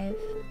 5.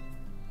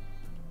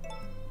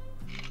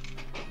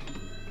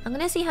 I'm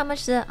gonna see how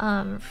much the,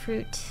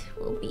 fruit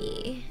will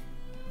be.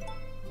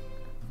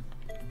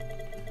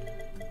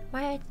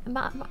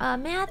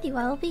 Matthew,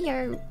 I'll be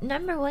your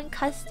 #1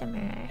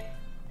 customer.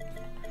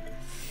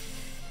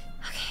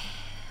 Okay.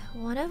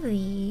 One of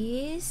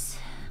these.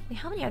 Wait,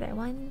 how many are there?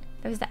 One?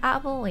 There's the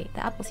apple. Wait,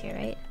 the apple's here,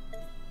 right?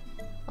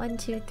 1,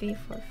 2, 3,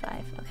 4,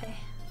 5. Okay.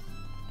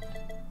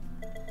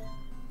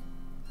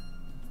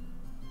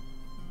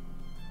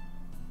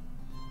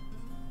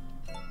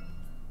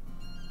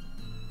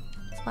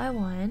 Let's buy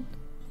 1.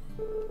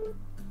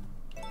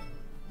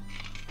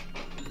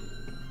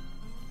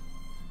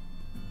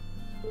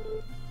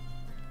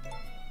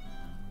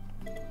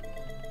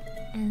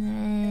 And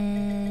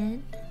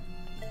then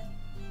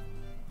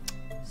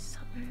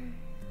summer.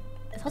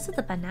 It's also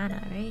the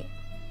banana, right?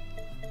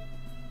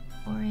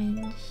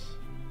 Orange.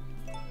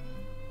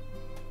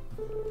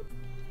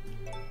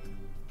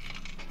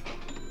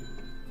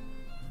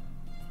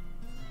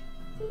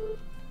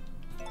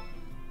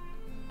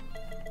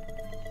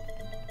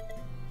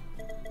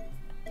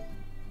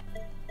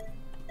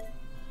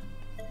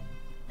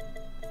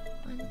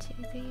 One, 2,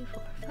 3,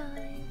 4, 5.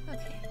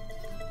 Okay.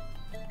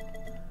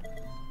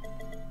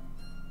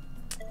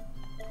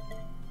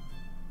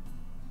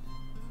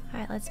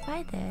 Alright, let's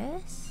buy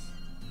this.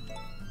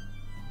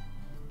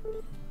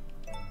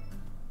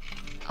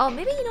 Oh,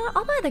 maybe, you know what?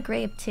 I'll buy the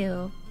grape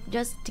too.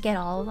 Just to get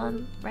all of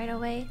them right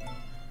away.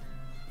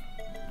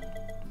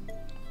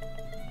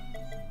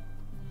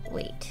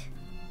 Wait.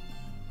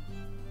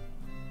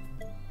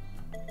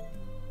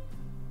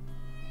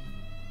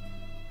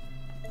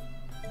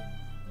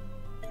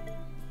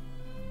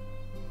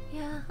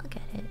 Yeah, I'll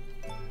get it.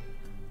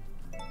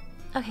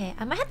 Okay,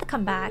 I might have to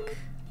come back.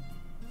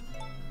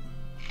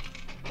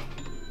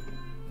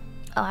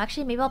 Oh,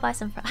 actually, maybe I'll buy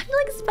some. I'm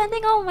like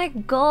spending all my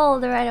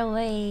gold right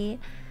away.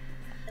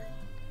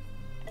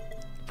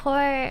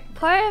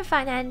 Poor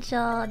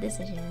financial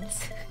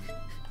decisions.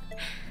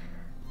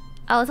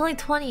 Oh, it's only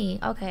 20.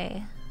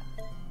 Okay.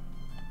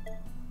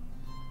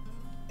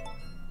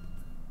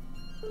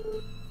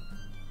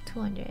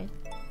 $200.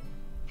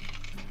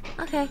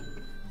 Okay.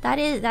 That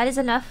is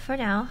enough for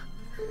now.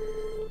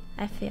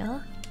 I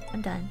feel.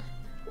 I'm done.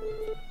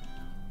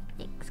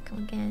 Thanks. Come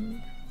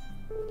again.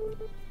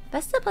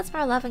 Best to put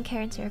more love and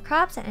care into your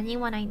crops and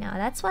anyone I know.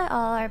 That's why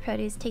all our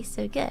produce tastes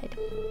so good.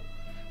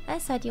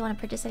 That said, do you want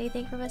to purchase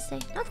anything from us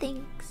today? No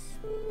thanks.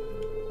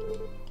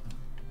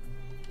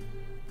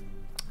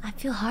 I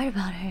feel hard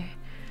about her.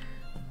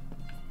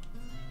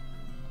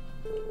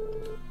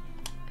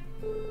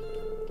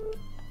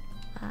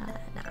 Nah.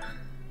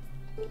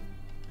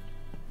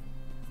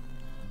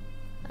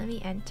 Let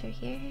me enter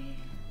here.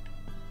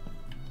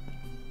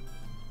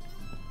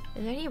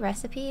 Is there any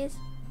recipes?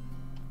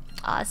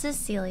 Oh, this is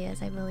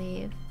Celia's, I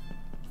believe.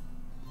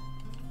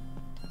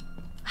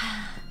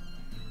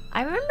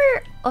 I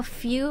remember a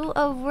few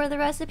of where the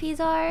recipes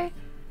are,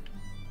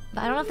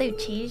 but I don't know if they've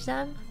changed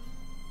them.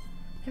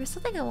 There was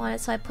something I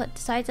wanted, so I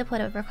decided to put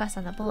a request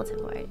on the bulletin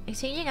board.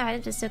 Exchanging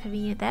items is so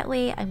convenient that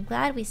way. I'm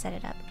glad we set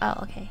it up.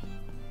 Oh, okay.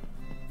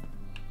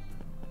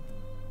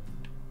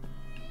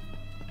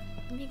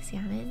 Let me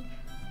examine.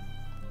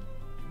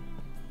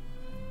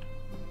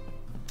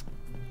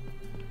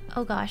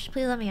 Oh gosh,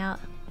 please let me out.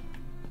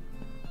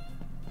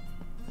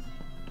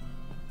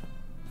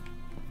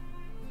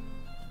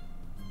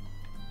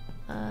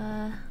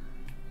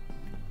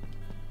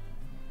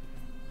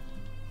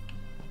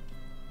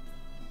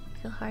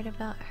 Feel hard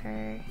about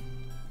her.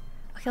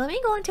 Okay, let me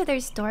go into their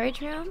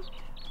storage room.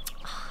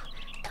 Oh,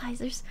 guys,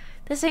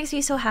 this makes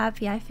me so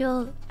happy. I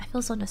feel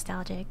so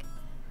nostalgic.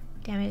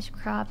 Damaged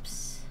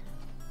crops.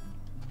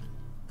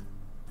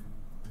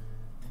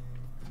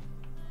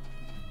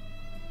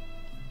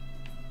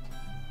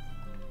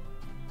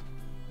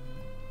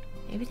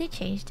 Maybe they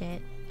changed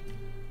it.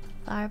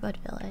 Flowerbud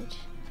Village.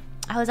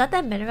 I was at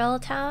that mineral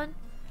town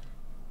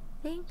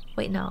thing.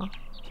 Wait, no.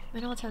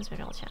 Mineral Town's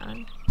Mineral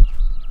Town.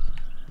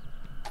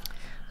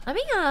 Let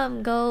me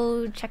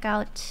go check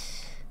out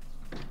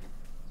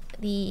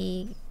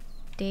the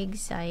dig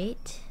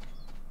site.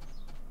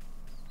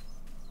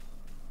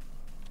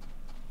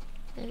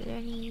 Is there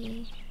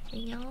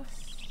anything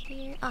else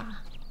here?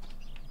 Ah.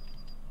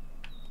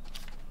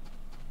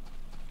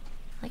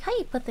 I like how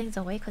you put things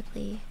away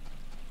quickly.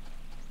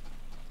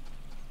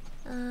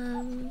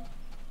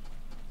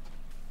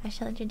 I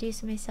shall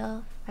introduce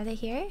myself. Are they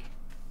here?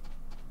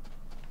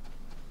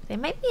 They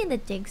might be in the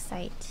dig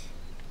site.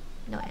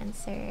 No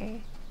answer.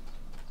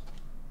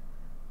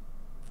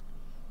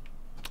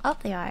 Oh,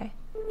 they are.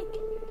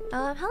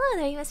 Hello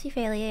there, you must be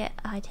Faellie.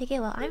 I take it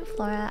well, I'm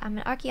Flora. I'm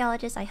an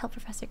archaeologist. I help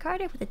Professor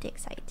Carter with the dig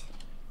site.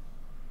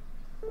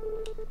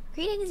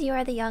 Greetings, you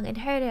are the young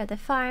inheritor of the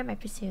farm, I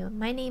presume.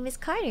 My name is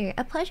Carter.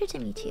 A pleasure to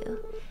meet you.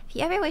 If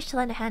you ever wish to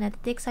lend a hand at the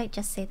dig site,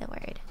 just say the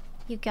word.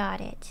 You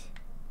got it.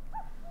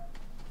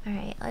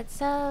 Alright, let's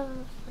go.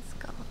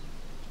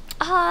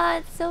 Ah,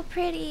 it's so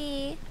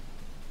pretty.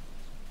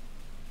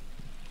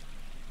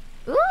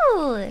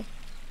 Ooh!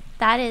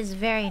 That is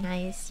very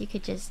nice. You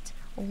could just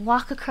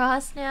walk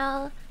across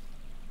now.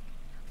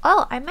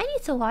 Oh, I might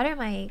need to water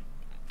my...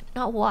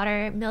 Not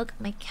water, milk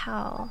my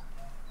cow.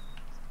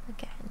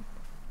 Again.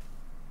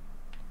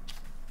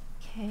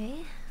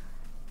 Okay.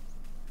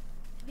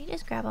 Let me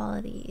just grab all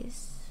of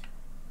these.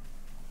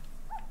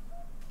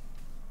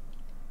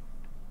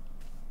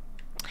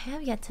 I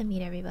have yet to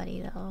meet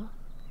everybody though.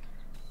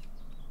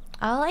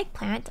 I'll like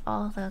plant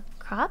all the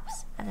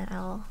crops and then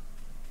I'll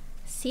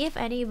see if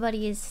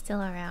anybody is still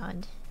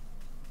around.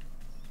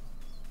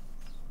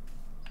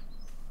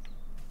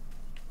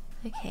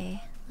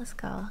 Okay, let's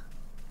go.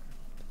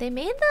 They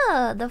made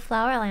the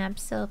flower lamp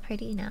so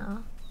pretty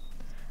now.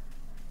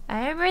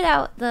 I remember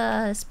that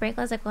the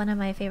sprinkler is like one of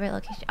my favorite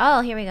locations.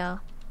 Oh, here we go.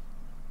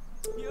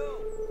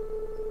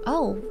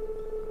 Oh,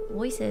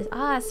 voices.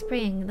 Ah,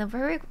 spring. The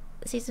perfect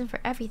season for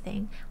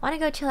everything. Want to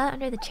go chill out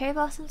under the cherry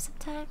blossoms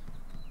sometime?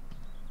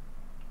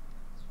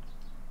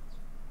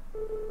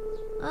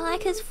 I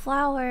like his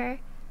flower.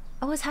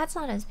 Oh, his hat's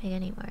not as big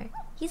anymore.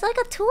 He's like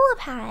a tulip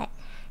hat.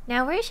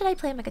 Now, where should I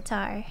play my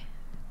guitar?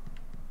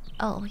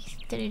 Oh, he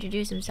didn't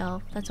introduce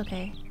himself. That's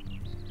okay.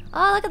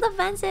 Oh, look at the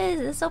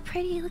fences. It's so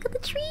pretty. Look at the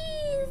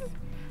trees.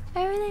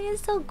 Everything is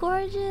so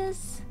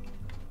gorgeous.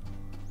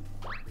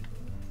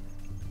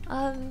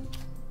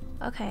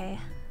 Okay.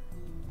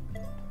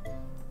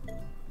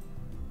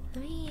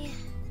 Let me...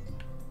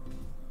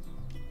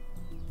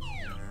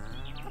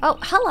 Oh,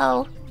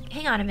 hello.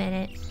 Hang on a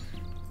minute.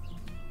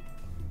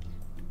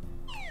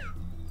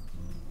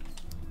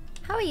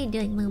 How are you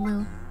doing, Moo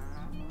Moo?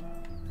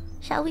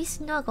 Shall we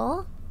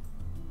snuggle?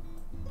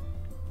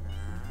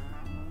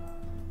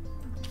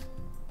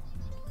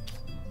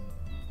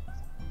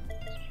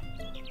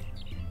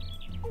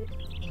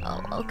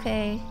 Oh,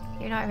 okay.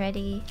 You're not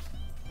ready.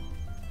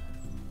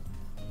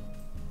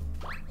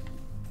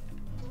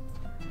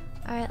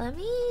 Alright, let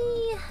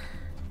me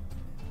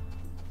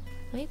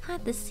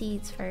plant the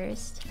seeds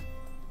first.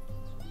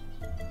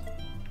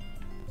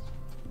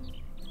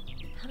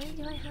 How many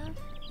do I have?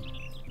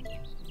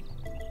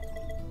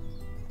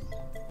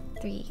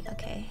 3,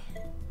 okay.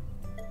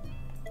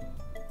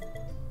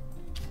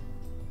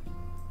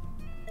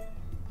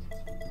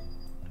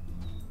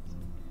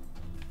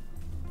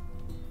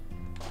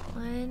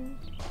 One,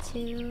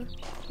 2,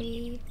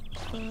 3,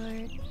 4,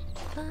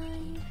 5.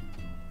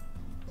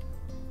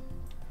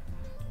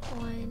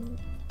 1,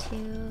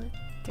 2,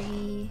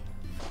 3,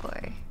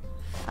 4,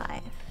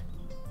 5.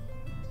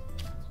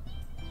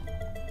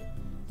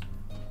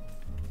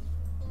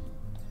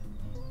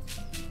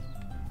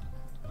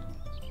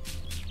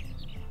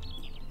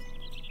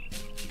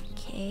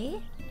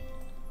 Okay.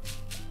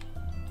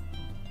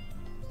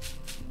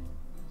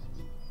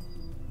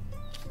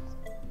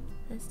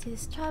 Let's do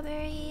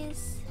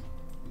strawberries.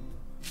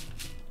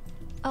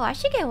 Oh, I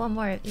should get one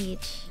more of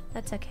each.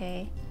 That's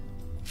okay.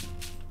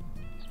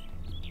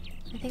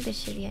 I think this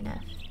should be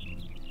enough.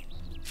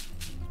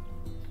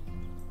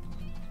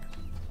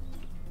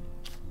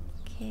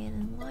 Okay, and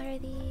then water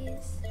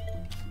these.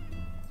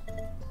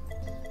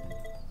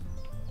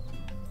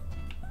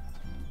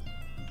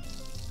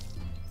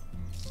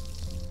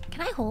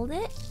 Can I hold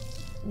it?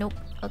 Nope.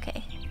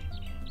 Okay.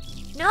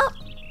 Nope!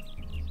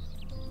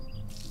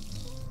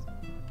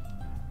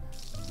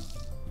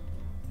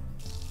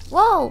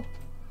 Whoa!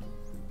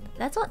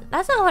 That's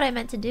not what I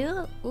meant to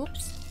do.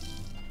 Oops.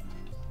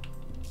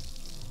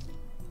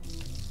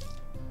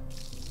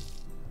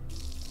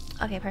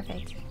 Okay,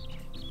 perfect.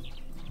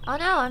 Oh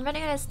no, I'm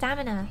running out of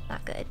stamina.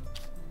 Not good.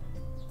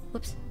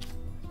 Whoops.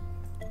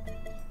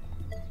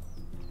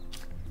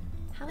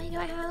 How many do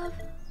I have?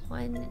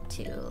 1,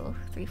 2,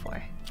 3,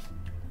 4.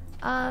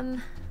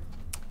 1,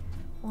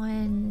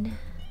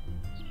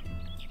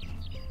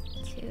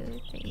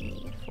 2,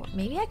 3, 4.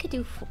 Maybe I could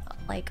do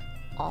like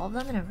all of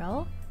them in a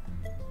row.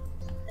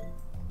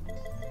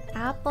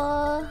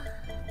 Apple.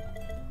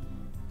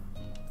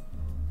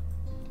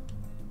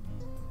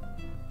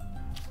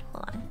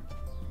 Hold on.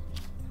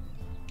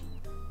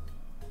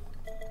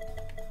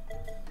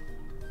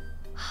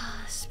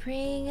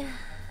 Spring.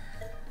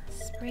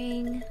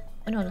 Spring.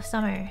 Oh no,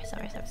 summer.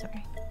 Summer.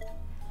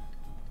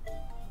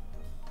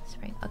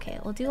 Spring. Okay,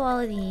 we'll do all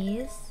of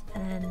these,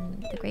 and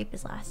then the grape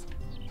is last.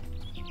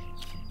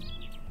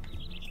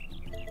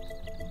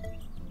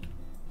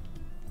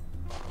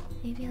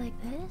 Maybe like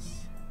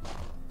this?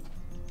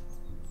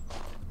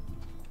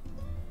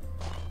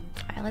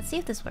 Alright, let's see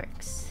if this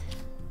works.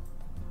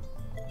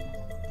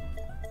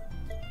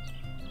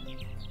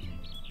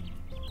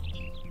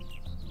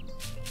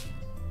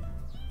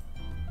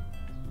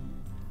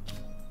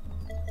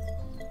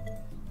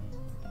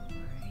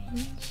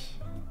 Orange.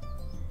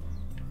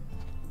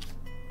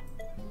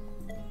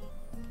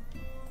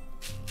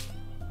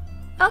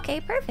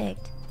 Okay,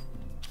 perfect.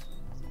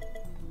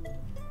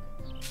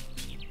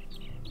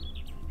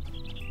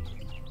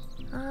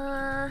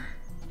 Alright,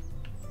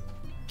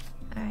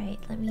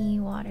 let me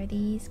water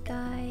these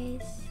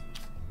guys.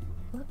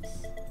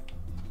 Whoops.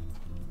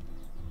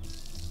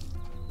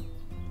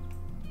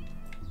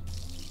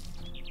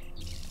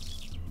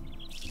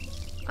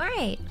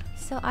 Alright,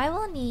 so I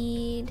will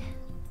need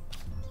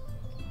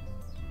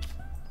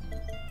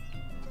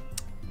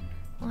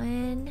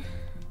 1,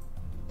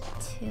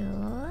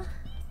 2,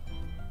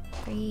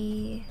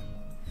 3,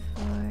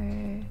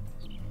 4,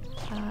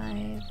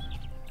 5.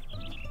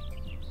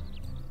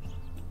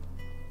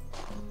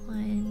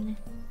 1,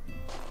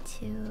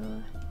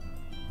 2,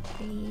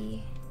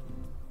 3,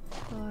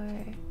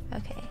 4.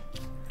 Okay.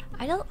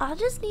 I'll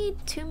just need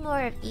 2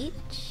 more of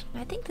each.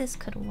 I think this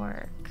could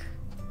work.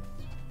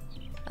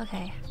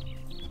 Okay.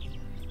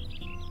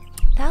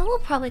 That will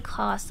probably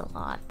cost a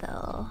lot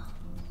though.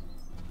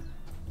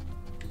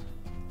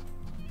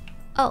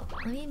 Oh,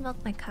 let me milk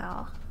my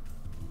cow.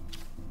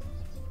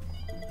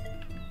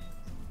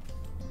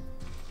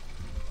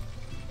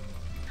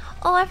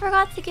 Oh, I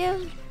forgot to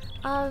give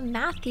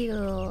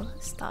Matthew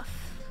stuff.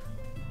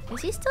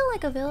 Is he still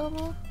like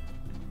available?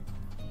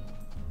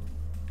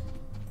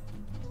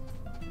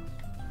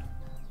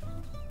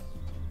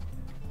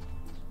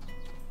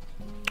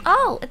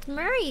 Oh, it's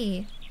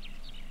Murray.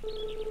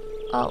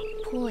 Oh,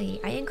 Poi.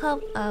 I am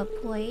called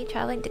Poi.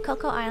 Traveling to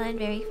Coco Island,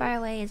 very far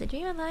away, is a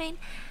dream of mine.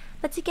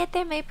 But to get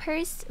there, my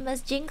purse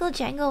must jingle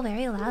jangle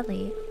very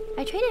loudly.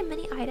 I traded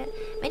many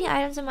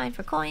items of mine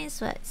for coins,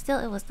 but still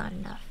it was not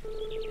enough.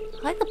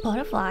 I like the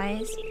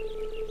butterflies.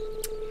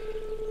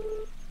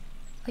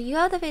 Oh, you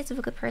have the face of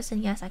a good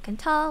person. Yes, I can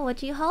tell.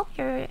 Would you help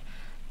your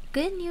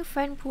good new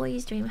friend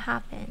Poi's dream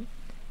happen?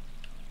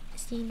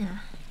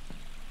 Christina.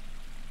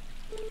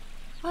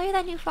 Oh, you're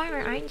that new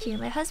farmer, aren't you?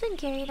 My husband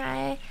Gary and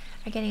I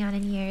are getting on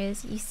in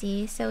years, you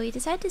see, so we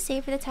decided to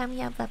save for the time we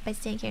have left by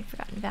staying here in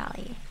Forgotten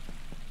Valley.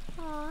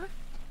 Aww.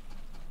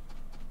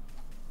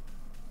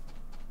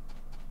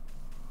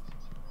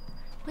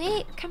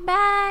 Wait, come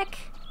back!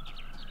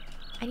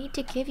 I need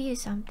to give you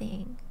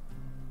something.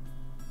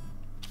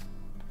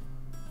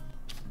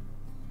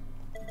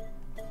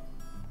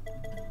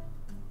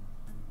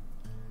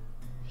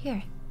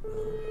 Here.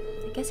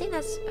 I'm guessing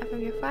that's from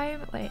your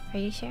farm. Wait, are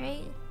you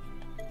sharing?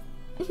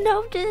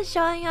 Nope, just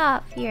showing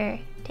up. Here,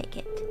 take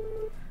it.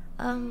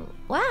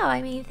 Wow,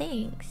 I mean,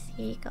 thanks.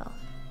 Here you go.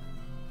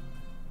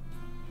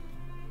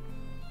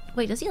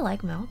 Wait, does he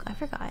like milk? I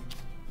forgot.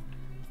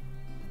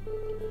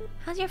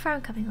 How's your farm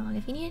coming along?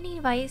 If you need any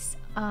advice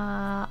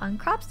on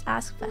crops,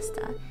 ask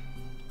Vesta.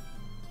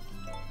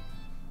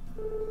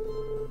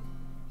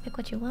 Pick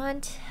what you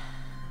want.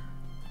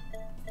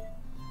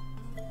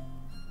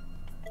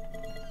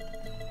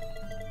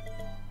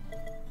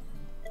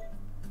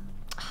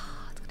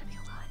 Oh, it's gonna be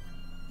a lot.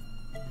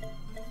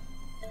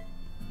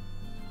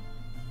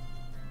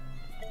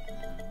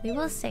 We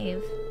will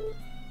save.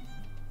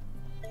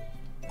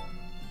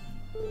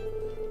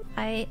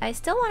 I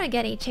still want to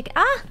get a chicken.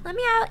 Ah, let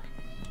me out.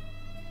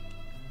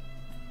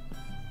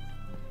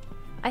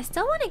 I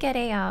still want to get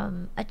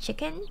a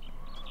chicken,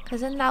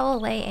 because then that will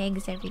lay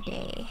eggs every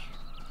day.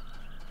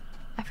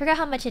 I forgot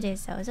how much it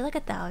is though. Is it like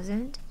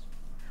 1,000?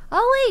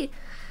 Oh wait,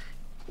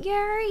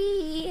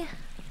 Gary,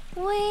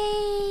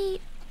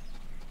 wait.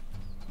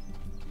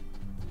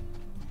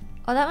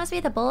 Oh, that must be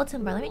the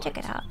bulletin board. Let me check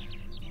it out.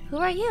 Who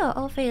are you?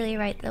 Oh, Faellie,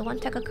 right, the one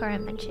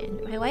Takakura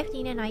mentioned. My wife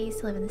Nina and I used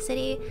to live in the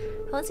city.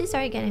 But once we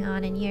started getting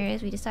on in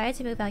years, we decided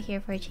to move out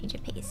here for a change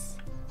of pace.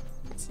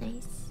 That's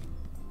nice.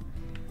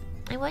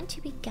 I want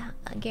to be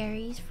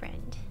Gary's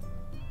friend.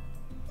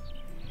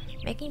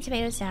 Making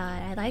tomato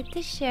salad. I like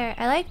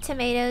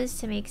tomatoes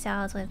to make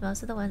salads with.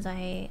 Most of the ones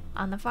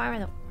on the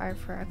farm are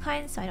for our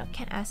clients, so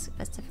can't ask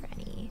Vesta for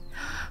any.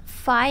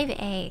 5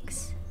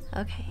 eggs.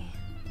 Okay.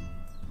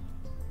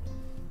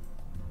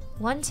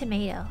 1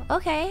 tomato.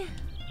 Okay.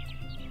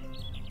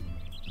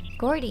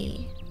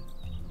 Gordy.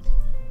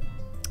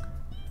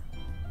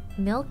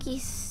 Milky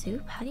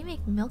soup? How do you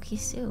make milky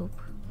soup?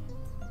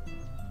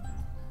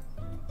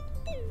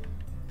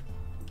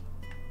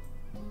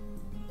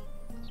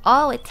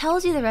 Oh, it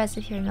tells you the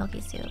recipe for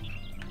milky soup.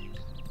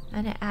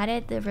 And I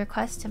added the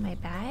request to my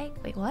bag?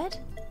 Wait, what?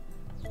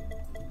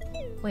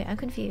 Wait, I'm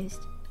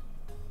confused.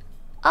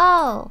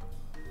 Oh!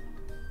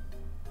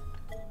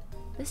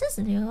 This is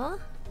new.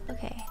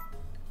 Okay.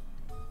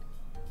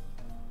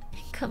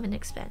 Income and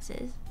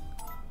expenses.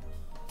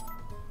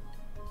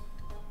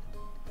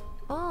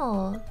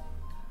 Oh.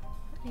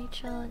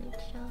 Neutral.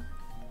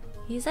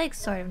 He's like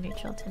sort of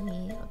neutral to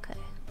me. Okay.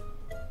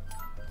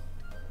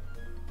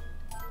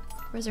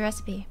 Where's the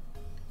recipe?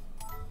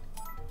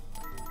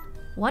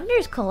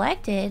 Wonders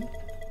collected?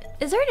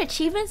 Is there an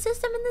achievement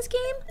system in this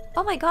game?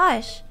 Oh my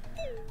gosh.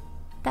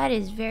 That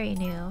is very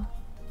new.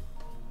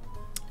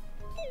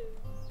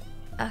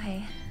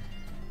 Okay.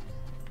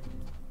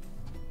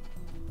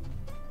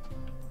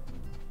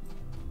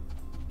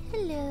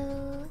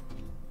 Hello.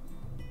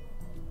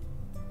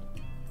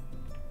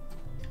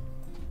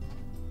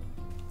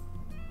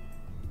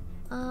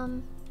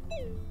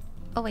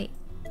 Oh wait.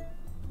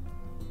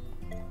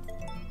 Let's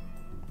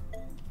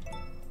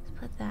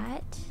put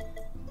that.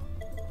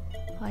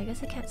 Oh, I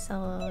guess I can't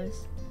sell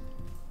those.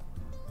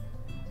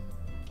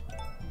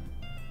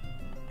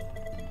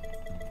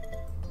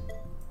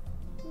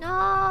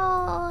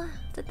 No,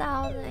 it's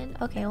 1,000.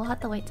 Okay, we'll have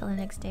to wait till the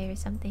next day or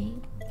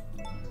something.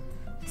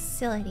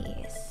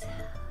 Facilities.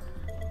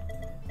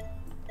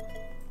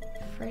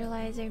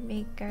 Fertilizer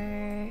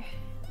maker.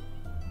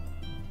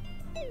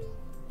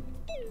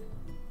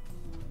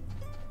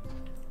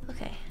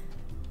 Okay.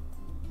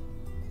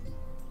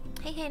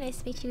 Hey, nice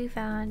to meet you. We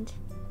found.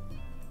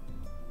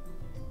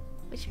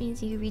 Which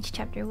means you reached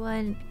chapter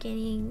 1,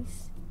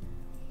 beginnings.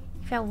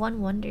 You found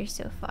 1 wonder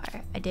so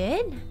far. I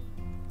did?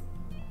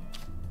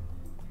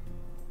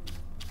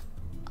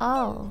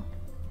 Oh.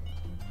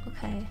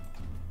 Okay.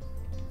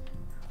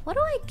 What do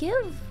I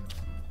give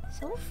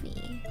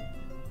Sophie?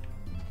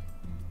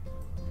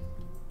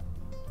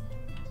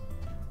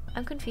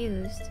 I'm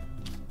confused.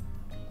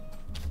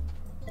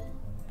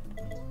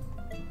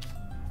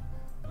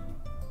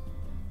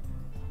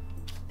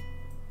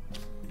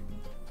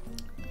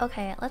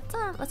 Okay,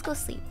 let's go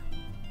sleep.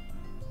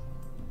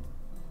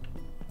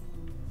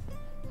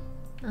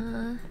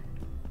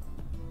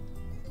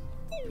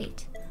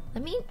 Wait.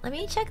 Let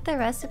me check the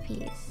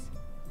recipes.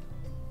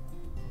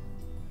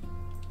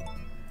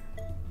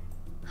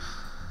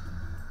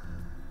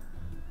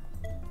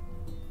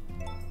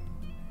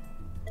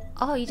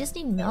 Oh, you just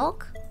need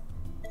milk?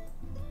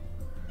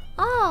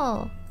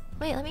 Oh,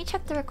 wait, let me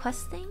check the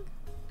request thing.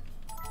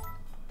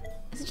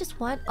 Is it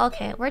just one?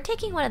 Okay, we're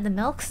taking one of the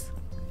milks.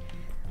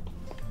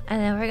 And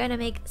then we're gonna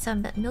make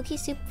some milky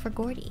soup for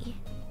Gordy.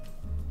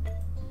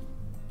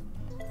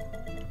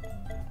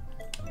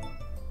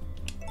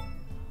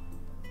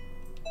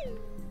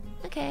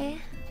 Okay.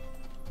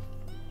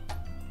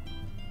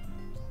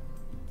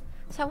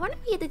 So I wonder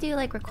if we had to do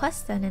like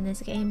requests then in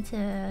this game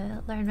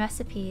to learn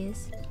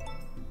recipes.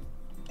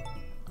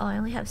 Oh, I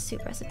only have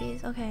soup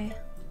recipes. Okay.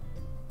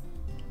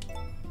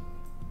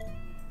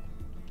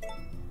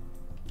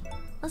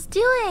 Let's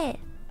do it!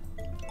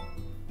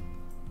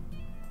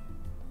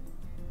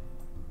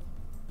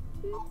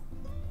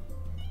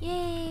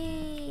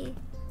 Yay!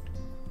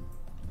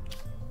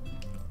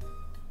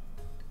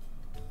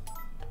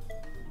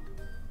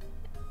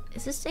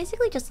 Is this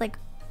basically just like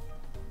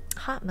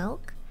hot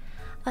milk?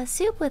 A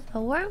soup with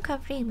a warm,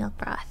 comforting milk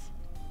broth.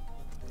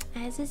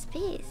 as his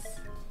base.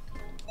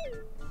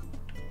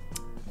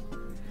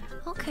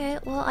 Okay,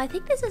 well, I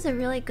think this is a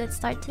really good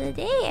start to the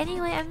day.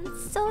 Anyway, I'm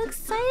so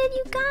excited,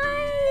 you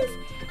guys!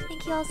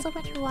 Thank you all so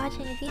much for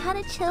watching. If you had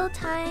a chill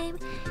time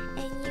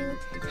and you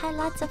had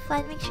lots of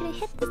fun, make sure to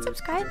hit the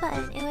subscribe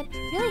button. It would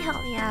really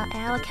help me out.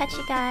 And I will catch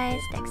you guys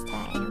next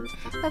time.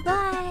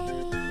 Bye-bye!